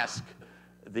to ask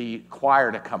the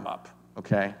choir to come up,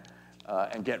 okay,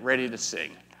 and get ready to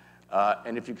sing.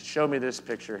 And if you could show me this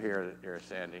picture here,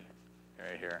 Sandy,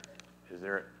 right here. Is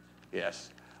there? Yes.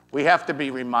 We have to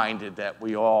be reminded that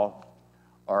we all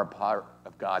are a part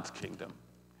of God's kingdom.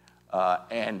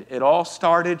 And it all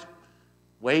started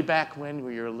way back when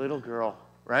you were a little girl,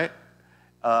 right?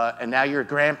 And now you're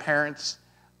grandparents.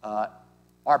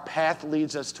 Our path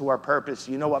leads us to our purpose.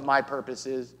 You know what my purpose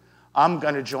is? I'm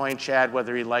going to join Chad,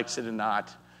 whether he likes it or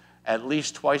not, at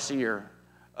least twice a year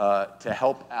to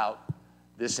help out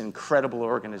this incredible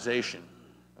organization,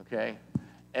 okay?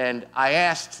 And I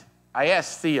asked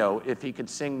Theo if he could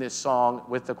sing this song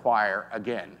with the choir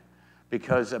again,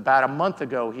 because about a month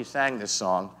ago he sang this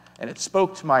song, and it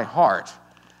spoke to my heart,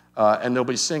 and they'll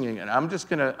be singing it. I'm just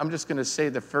gonna say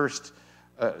the first,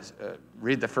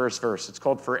 read the first verse. It's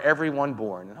called "For Everyone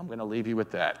Born," and I'm gonna leave you with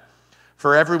that.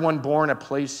 For everyone born, a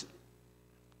place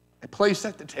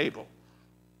at the table.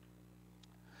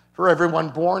 For everyone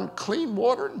born, clean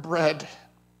water and bread,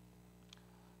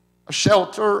 a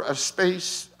shelter, a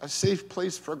space, a safe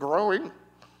place for growing.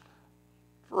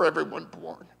 For everyone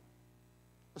born,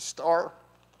 a star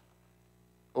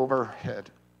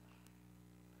overhead.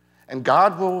 And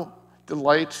God will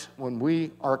delight when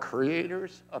we are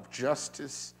creators of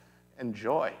justice and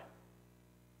joy.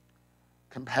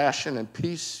 Compassion and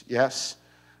peace, yes,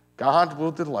 God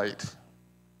will delight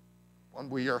when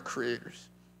we are creators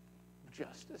of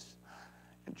justice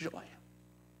and joy.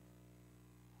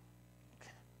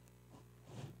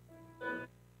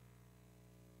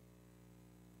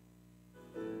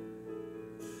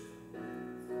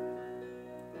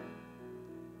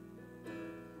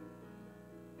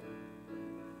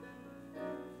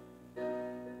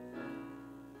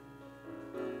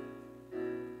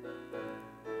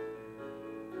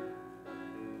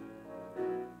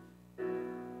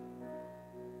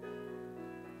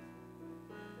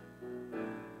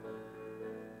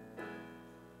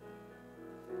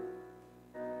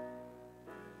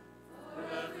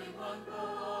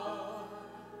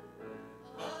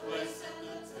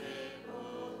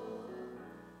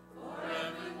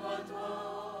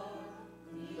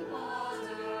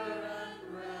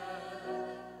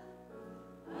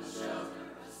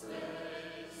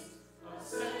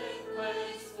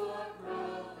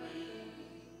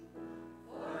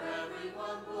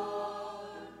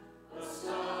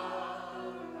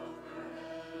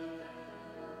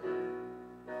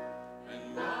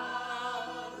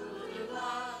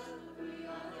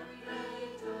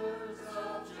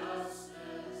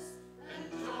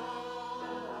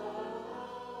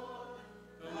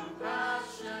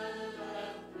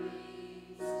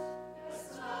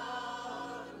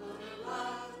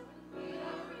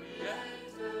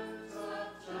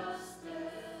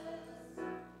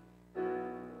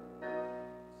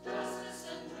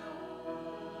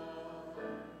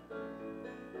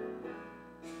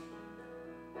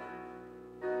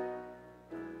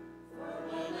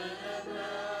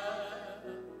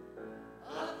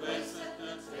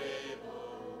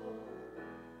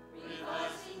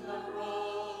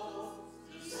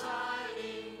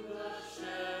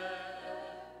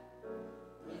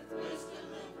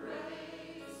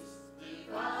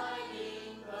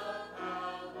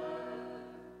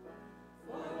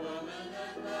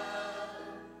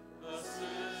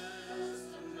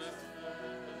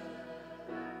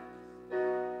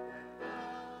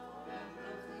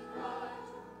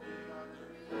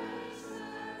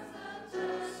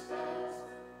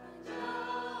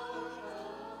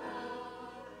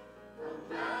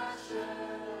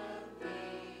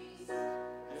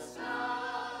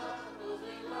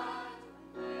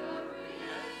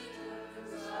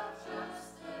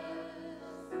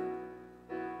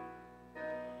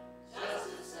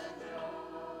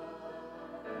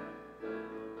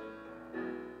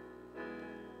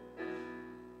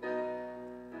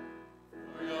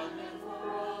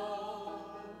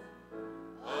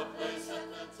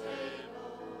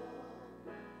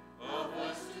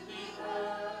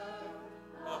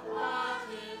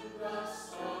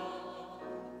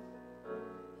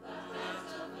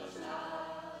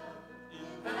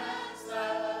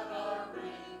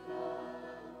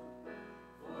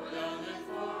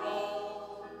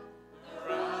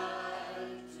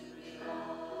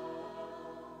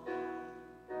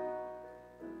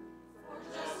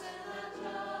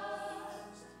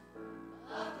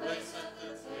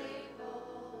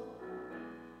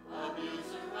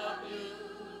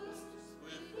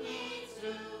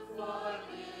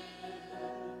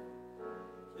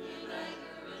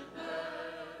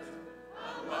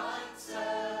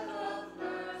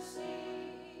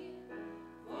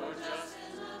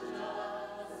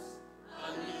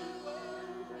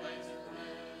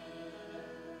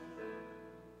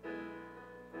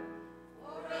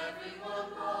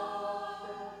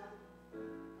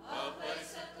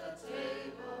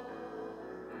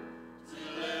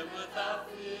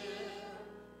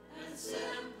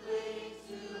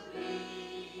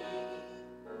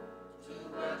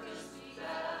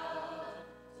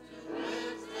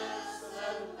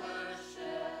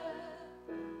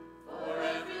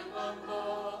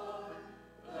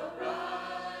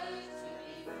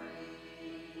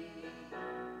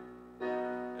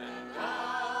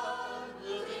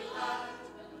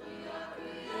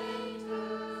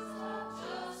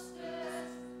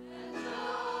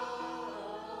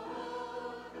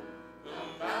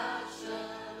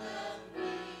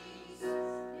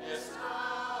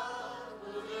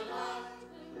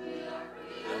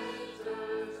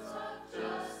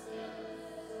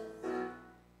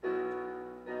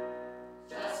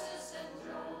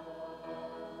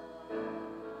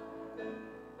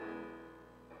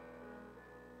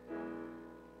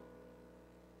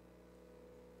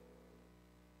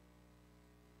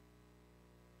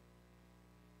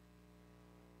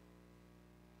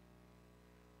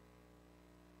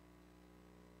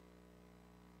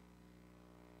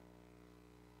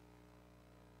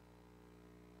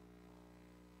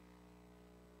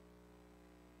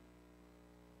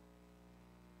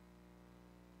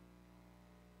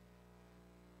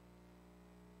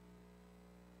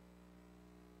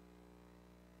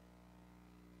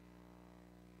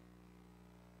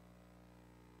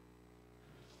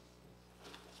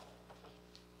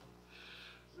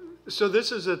 So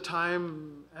this is a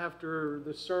time after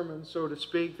the sermon, so to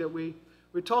speak, that we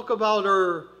talk about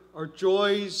our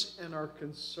joys and our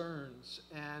concerns.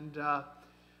 And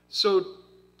so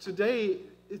today,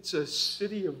 it's a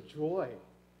city of joy.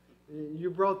 You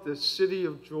brought the city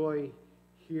of joy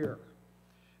here.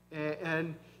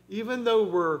 And even though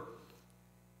we're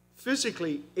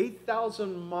physically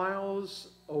 8,000 miles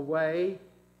away,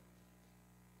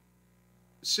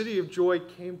 City of Joy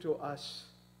came to us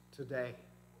today.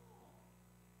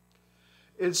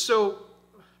 And so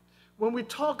when we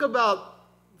talk about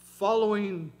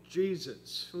following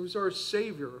Jesus, who's our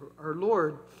Savior, our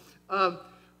Lord,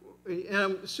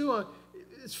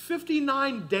 it's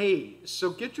 59 days.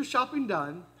 So get your shopping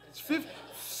done. It's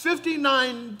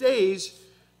 59 days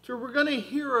till we're going to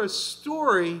hear a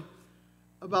story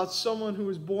about someone who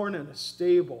was born in a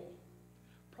stable.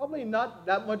 Probably not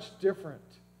that much different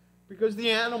because the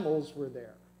animals were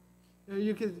there.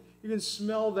 You can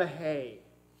smell the hay.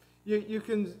 You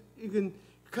can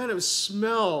kind of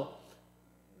smell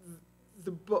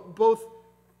both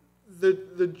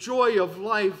the joy of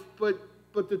life, but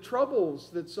the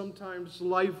troubles that sometimes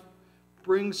life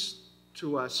brings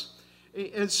to us.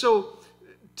 And so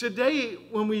today,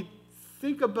 when we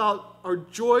think about our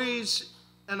joys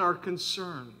and our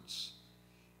concerns,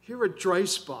 here at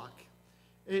Dreisbach,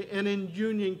 and in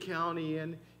Union County,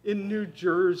 and in New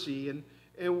Jersey,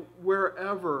 and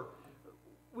wherever,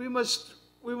 we must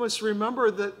remember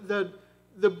that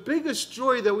the biggest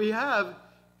joy that we have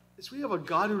is we have a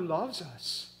God who loves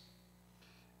us.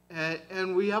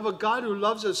 And we have a God who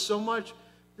loves us so much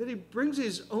that he brings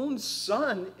his own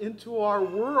Son into our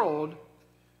world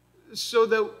so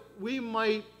that we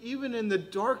might, even in the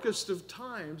darkest of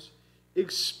times,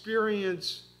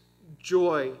 experience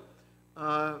joy.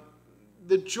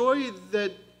 The joy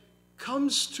that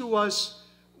comes to us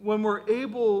when we're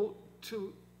able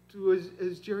to,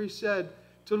 as Jerry said,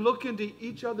 to look into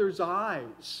each other's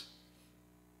eyes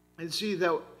and see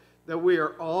that we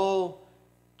are all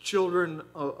children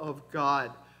of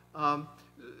God.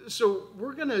 So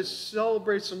we're going to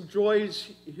celebrate some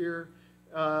joys here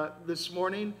this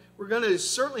morning. We're going to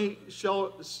certainly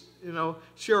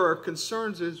share our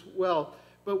concerns as well.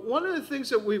 But one of the things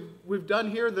that we've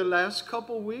done here the last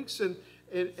couple of weeks,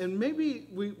 and maybe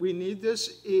we need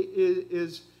this,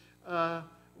 is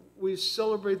we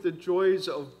celebrate the joys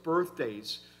of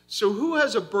birthdays. So who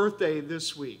has a birthday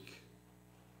this week?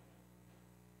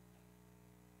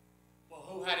 Well,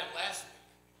 who had it last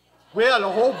week? We had a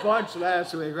whole bunch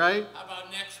last week, right? How about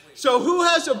next week? So who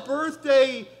has a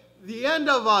birthday the end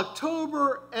of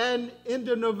October and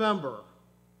into November?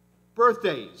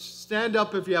 Birthdays. Stand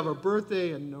up if you have a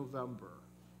birthday in November.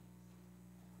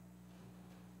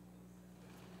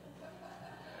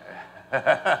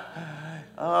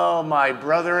 Oh, my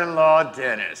brother-in-law,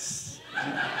 Dennis.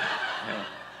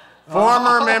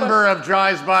 Former member of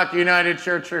Dreisbach United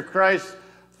Church of Christ,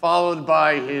 followed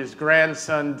by his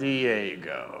grandson,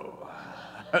 Diego.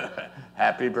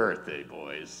 Happy birthday,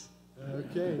 boys.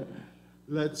 Okay,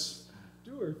 let's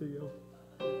do her, Theo.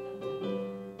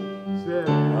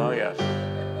 Oh, yes.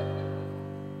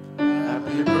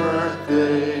 Happy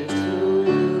birthday to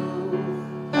you.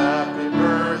 Happy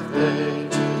birthday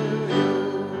to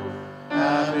you.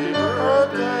 Happy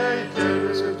birthday,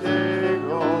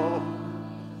 Diego.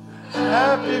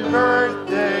 Happy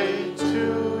birthday to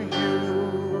you.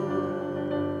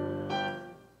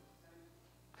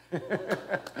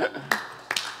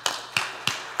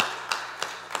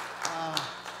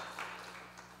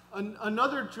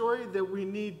 Another joy that we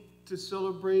need to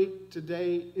celebrate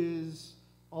today is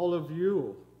all of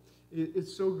you.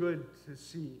 It's so good to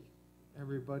see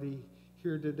everybody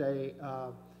here today,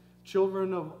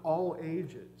 children of all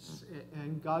ages,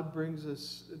 and God brings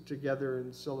us together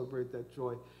and celebrate that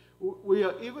joy. We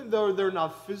even though they're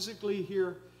not physically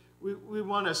here, we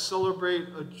want to celebrate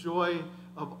a joy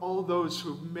of all those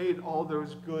who've made all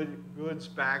those goods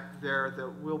back there that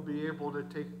we'll be able to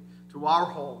take to our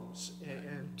homes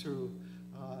and to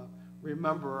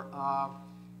remember.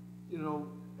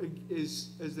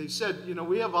 As they said,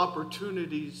 we have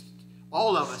opportunities,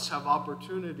 all of us have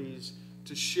opportunities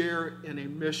to share in a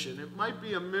mission. It might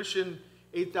be a mission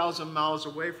 8,000 miles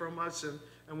away from us,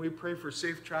 and we pray for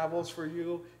safe travels for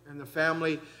you and the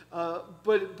family.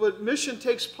 But mission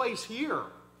takes place here.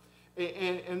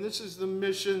 And this is the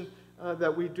mission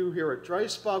that we do here at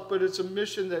Dreisbach, but it's a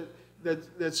mission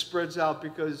that spreads out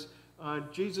because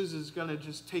Jesus is going to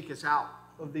just take us out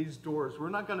of these doors. We're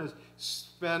not going to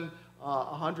spend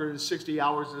 160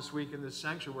 hours this week in this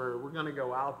sanctuary. We're going to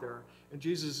go out there, and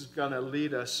Jesus is going to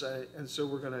lead us, and so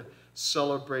we're going to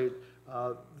celebrate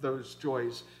those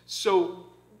joys. So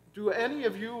do any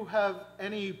of you have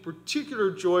any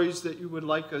particular joys that you would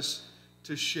like us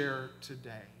to share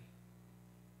today?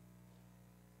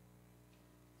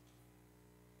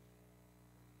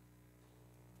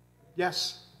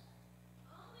 Yes?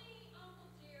 Only Uncle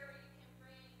Jerry can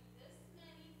bring this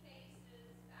many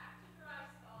faces back to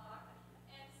Dreisbach,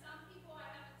 and some people I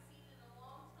haven't seen in a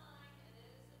long time,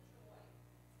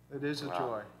 and it is a joy. It is a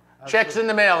joy. Checks in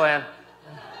the mail, Ann.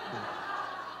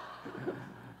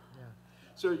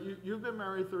 So you've been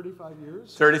married 35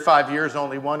 years? 35 years,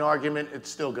 only one argument. It's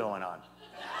still going on.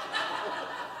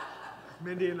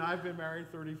 Mindy and I have been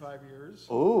married 35 years.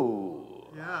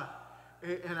 Ooh. Yeah.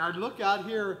 And I look out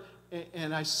here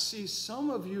and I see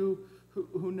some of you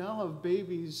who now have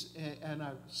babies, and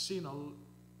I've seen them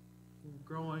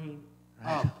growing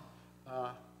up.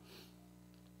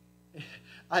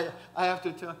 I have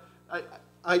to tell,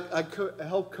 I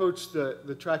helped coach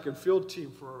the track and field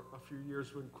team for a few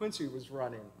years when Quincy was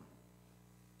running.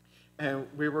 And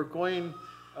we were going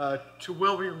to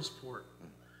Williamsport.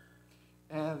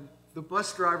 And the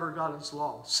bus driver got us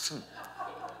lost.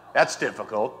 That's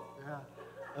difficult.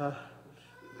 Yeah.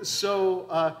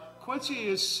 So Quincy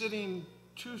is sitting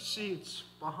 2 seats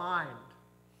behind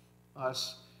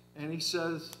us. And he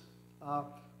says,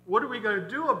 what are we going to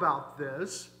do about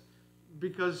this?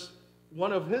 Because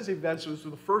one of his events was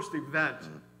the first event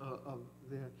of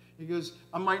the. He goes,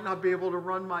 I might not be able to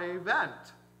run my event.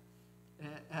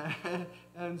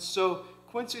 And so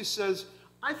Quincy says,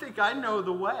 I think I know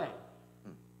the way.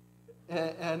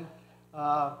 And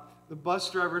the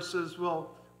bus driver says,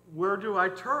 well, where do I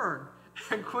turn?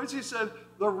 And Quincy said,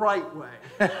 the right way.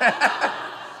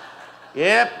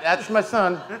 Yep, that's my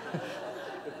son.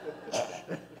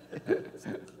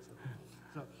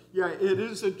 Yeah, it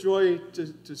is a joy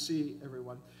to see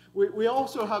everyone. We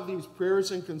also have these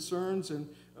prayers and concerns, and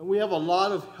we have a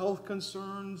lot of health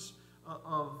concerns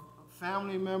of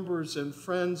family members and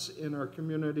friends in our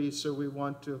community, so we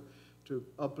want to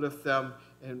uplift them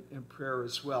in prayer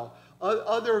as well.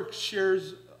 Other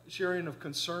sharing of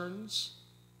concerns?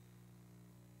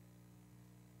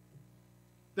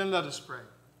 Then let us pray.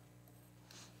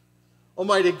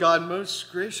 Almighty God,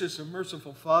 most gracious and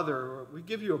merciful Father, we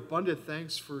give you abundant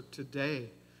thanks for today,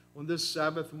 on this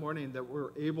Sabbath morning, that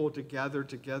we're able to gather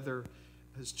together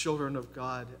as children of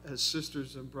God, as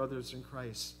sisters and brothers in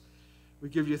Christ. We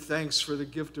give you thanks for the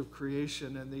gift of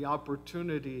creation and the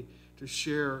opportunity to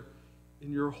share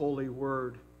in your holy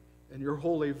word and your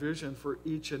holy vision for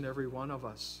each and every one of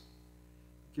us.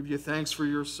 We give you thanks for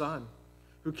your Son,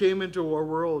 who came into our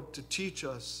world to teach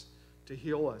us, to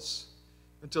heal us,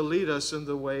 and to lead us in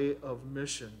the way of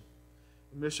mission,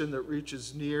 a mission that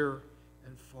reaches near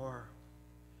and far.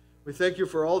 We thank you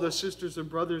for all the sisters and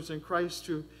brothers in Christ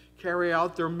who carry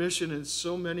out their mission in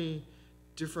so many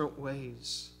different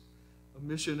ways, a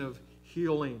mission of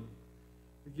healing.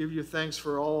 We give you thanks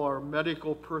for all our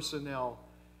medical personnel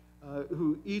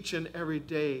who each and every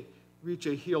day reach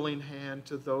a healing hand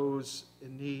to those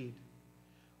in need.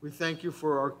 We thank you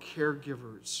for our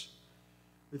caregivers.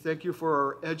 We thank you for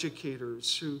our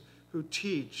educators who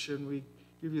teach, and we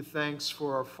give you thanks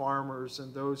for our farmers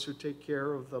and those who take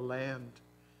care of the land.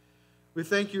 We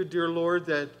thank you, dear Lord,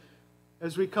 that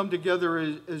as we come together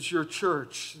as your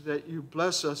church, that you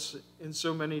bless us in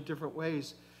so many different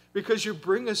ways, because you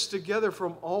bring us together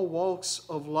from all walks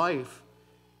of life.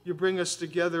 You bring us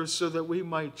together so that we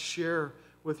might share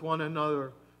with one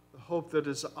another the hope that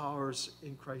is ours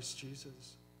in Christ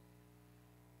Jesus.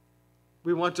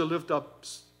 We want to lift up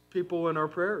people in our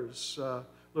prayers,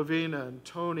 Lavina and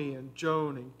Tony and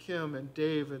Joan and Kim and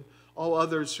Dave and all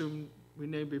others whom we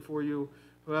name before you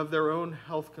who have their own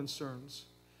health concerns.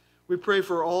 We pray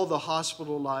for all the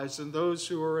hospitalized and those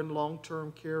who are in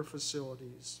long-term care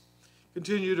facilities.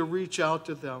 Continue to reach out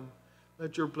to them.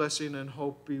 Let your blessing and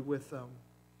hope be with them.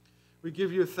 We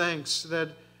give you thanks that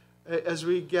as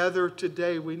we gather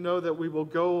today, we know that we will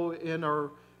go in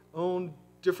our own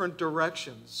different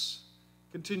directions.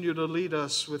 Continue to lead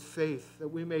us with faith, that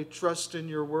we may trust in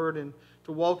your word and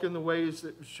to walk in the ways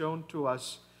that were shown to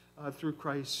us through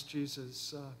Christ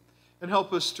Jesus. And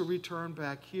help us to return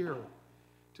back here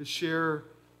to share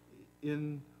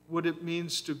in what it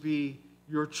means to be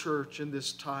your church in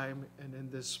this time and in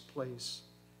this place.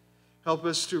 Help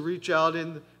us to reach out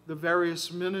in the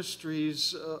various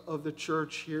ministries of the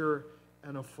church here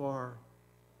and afar.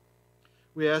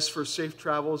 We ask for safe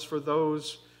travels for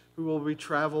those who will be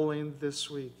traveling this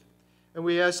week. And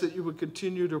we ask that you would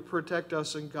continue to protect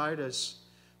us and guide us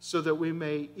so that we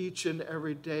may each and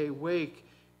every day wake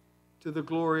to the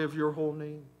glory of your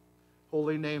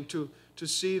holy name, to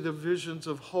see the visions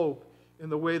of hope in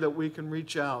the way that we can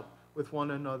reach out with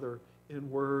one another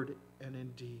in word and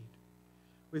in deed.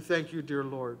 We thank you, dear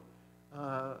Lord,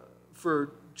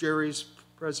 for Jerry's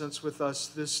presence with us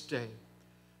this day.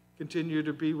 Continue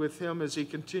to be with him as he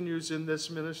continues in this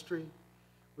ministry,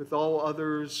 with all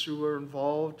others who are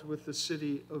involved with the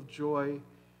City of Joy.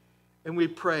 And we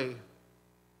pray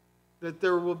that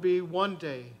there will be one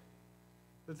day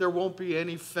that there won't be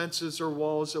any fences or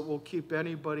walls that will keep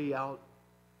anybody out,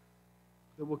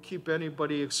 that will keep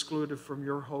anybody excluded from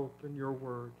your hope and your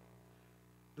word.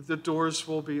 That the doors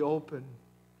will be open,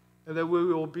 and that we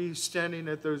will be standing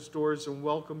at those doors and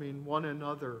welcoming one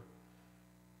another,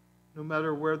 no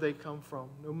matter where they come from,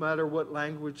 no matter what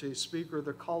language they speak or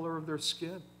the color of their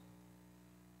skin,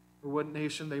 or what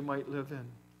nation they might live in.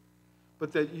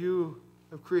 But that you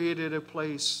have created a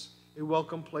place, a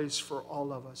welcome place for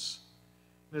all of us.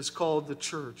 And it's called the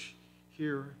church,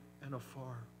 here and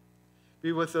afar.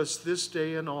 Be with us this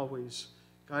day and always.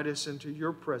 Guide us into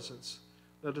your presence.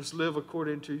 Let us live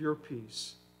according to your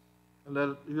peace. And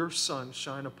let your sun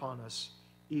shine upon us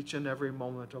each and every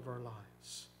moment of our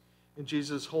lives. In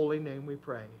Jesus' holy name we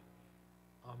pray.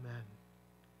 Amen.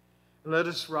 And let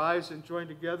us rise and join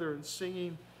together in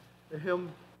singing the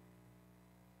hymn.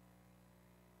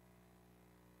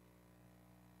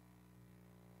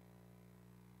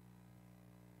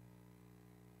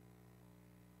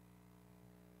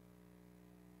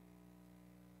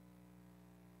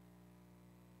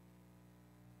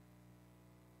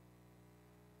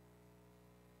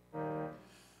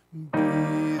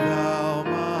 Be thou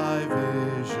my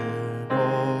vision,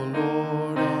 O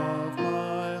Lord of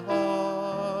my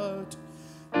heart,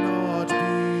 not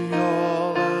be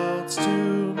all else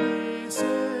to me,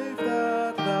 save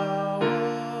that thou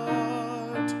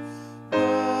art.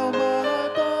 Thou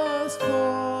my best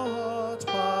thought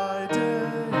by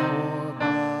day or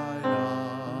by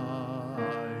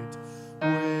night,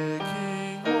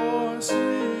 waking or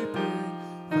sleeping,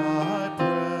 thy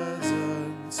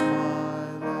presence my light.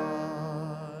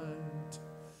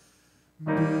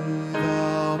 Be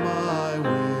thou my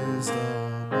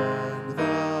wisdom, and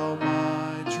thou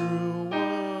my true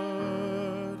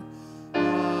word.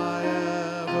 I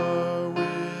ever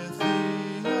with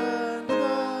thee, and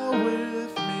thou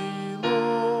with me,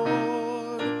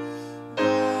 Lord.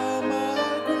 Thou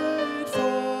my great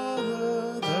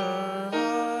Father, there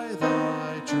I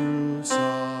thy true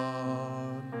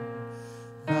Son.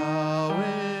 Thou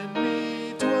in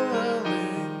me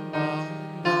dwelling,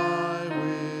 and I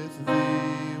with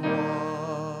thee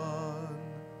one.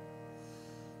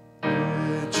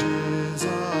 Riches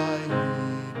I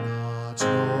heed not,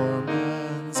 nor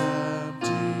man's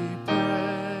empty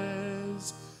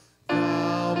praise.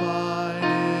 Thou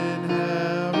mine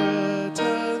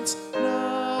inheritance,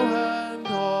 now and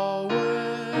always.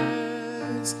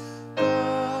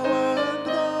 Thou and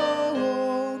thou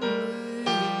only,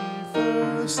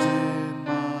 first in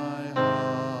my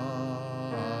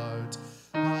heart.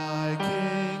 My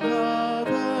King of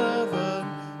heaven,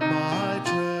 my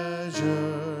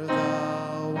treasure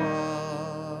thou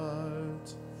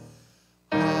art.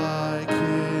 My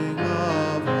King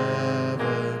of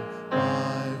heaven,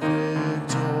 my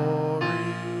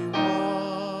victory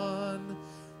won.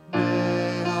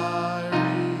 May I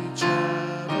reach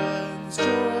heaven's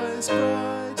joys,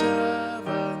 bright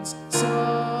heaven's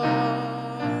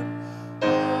sun.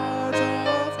 Heart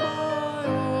of my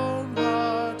own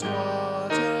heart,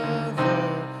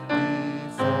 whatever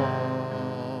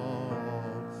befall,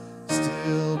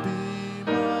 still be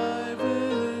my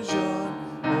vision,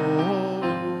 O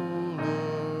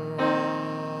ruler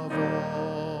of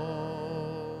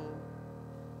all.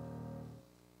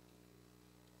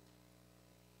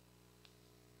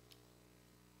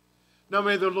 Now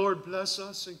may the Lord bless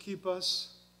us and keep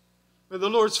us. May the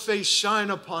Lord's face shine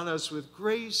upon us with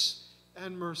grace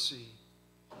and mercy.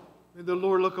 May the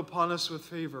Lord look upon us with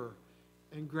favor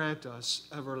and grant us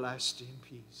everlasting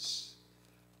peace.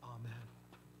 Amen.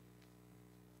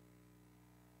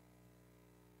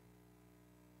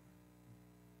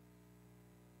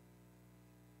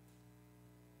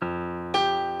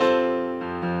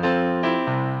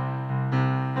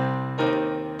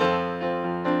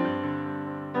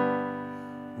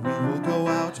 We will go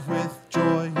out with